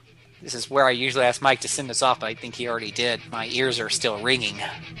 This is where I usually ask Mike to send us off, but I think he already did. My ears are still ringing.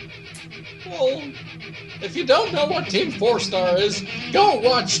 Well, if you don't know what Team 4-Star is, go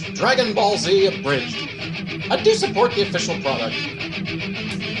watch Dragon Ball Z Abridged. I do support the official product.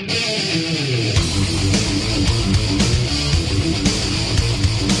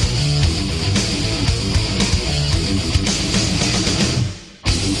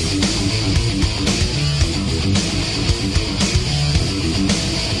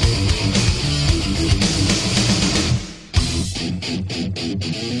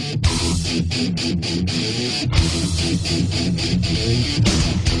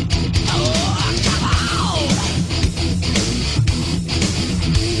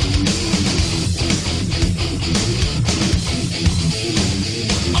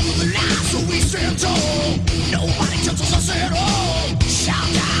 Nobody touches us at all. Shout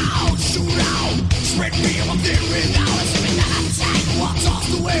out, shoot out, spread fear of it without us. Every that attack walks off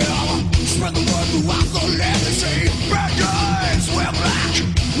the wheel. Spread the word throughout the land. They say, bad guys, we're black.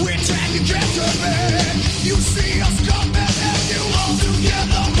 We're taking care of it. You see us coming.